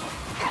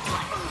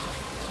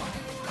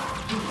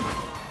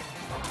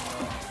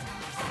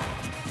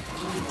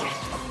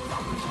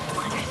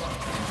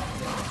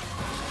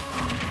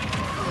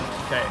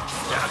 Okay,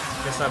 yeah,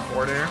 gets that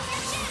board air.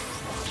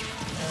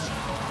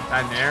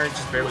 That nair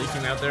just barely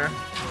came out there.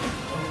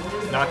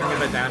 Not gonna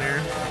get that down air.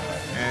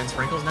 And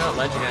Sprinkle's now at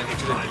ledge again,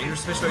 which is a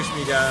dangerous situation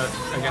we got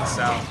against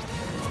Sal.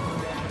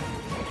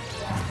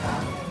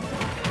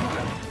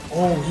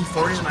 Oh, he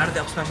forwarded him out of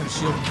the up smash on the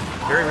shield.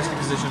 Very risky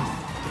position.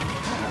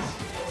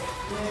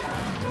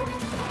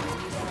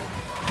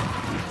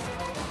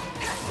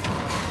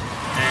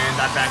 And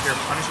that back air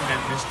punishing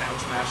that missed down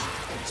smash.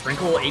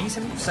 Sprinkle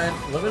 87%,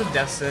 a little bit of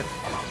deficit.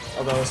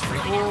 Although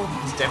Sprinkle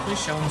has definitely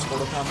shown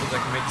Squirtle combos that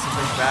can make some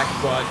things back,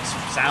 but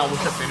Sal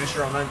with the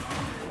finisher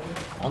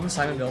on the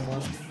Simon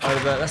Belmont.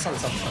 That's not the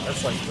something.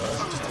 That's like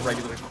just a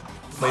regular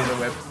laser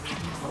whip.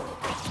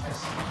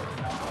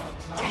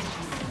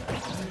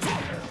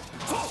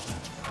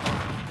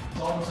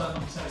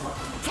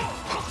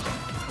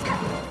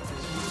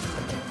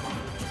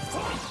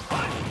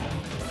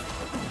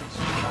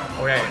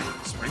 Okay,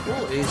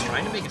 Sprinkle is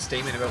trying to make a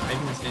statement about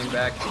making this game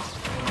back.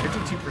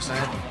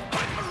 52%.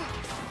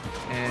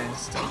 And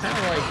still kind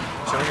of like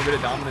showing a bit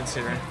of dominance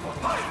here.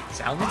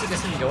 Sal needs to get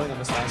something going on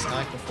this last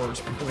night before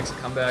Sprinkle makes a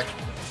comeback.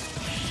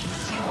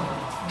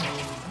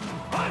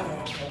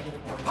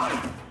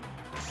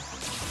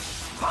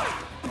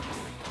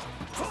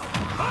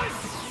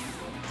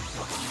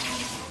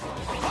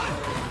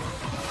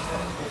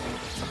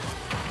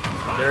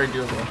 Very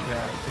doable,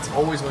 yeah. It's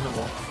always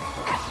winnable.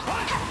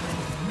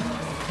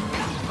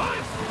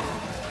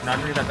 Not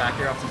gonna get that back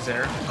air off to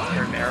Zaire.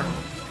 Or Nair.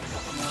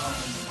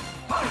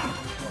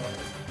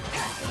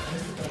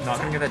 Not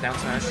gonna get that down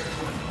smash.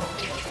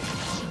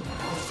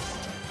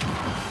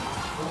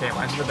 Okay,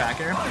 lands in the back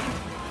air.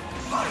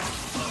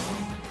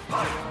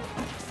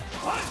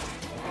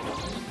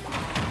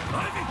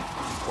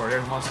 Forward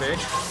air from off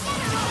stage.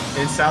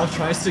 And Sal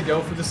tries to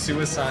go for the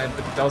suicide,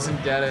 but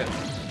doesn't get it.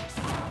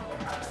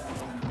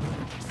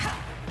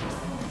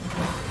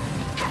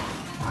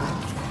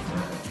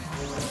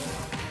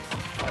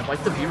 I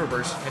like the V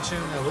reverse, catching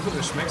a little bit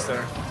of schmicks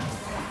there.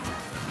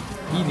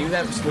 He knew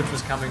that switch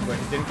was coming, but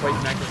he didn't quite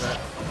connect with that.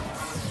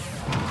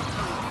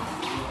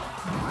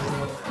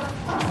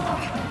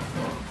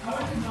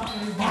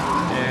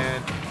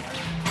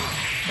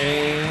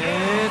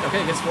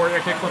 it, gets forward air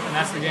kickflip, and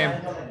that's the game.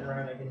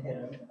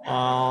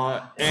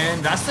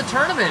 And that's the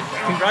tournament.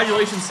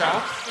 Congratulations, Sal,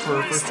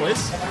 for first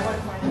place.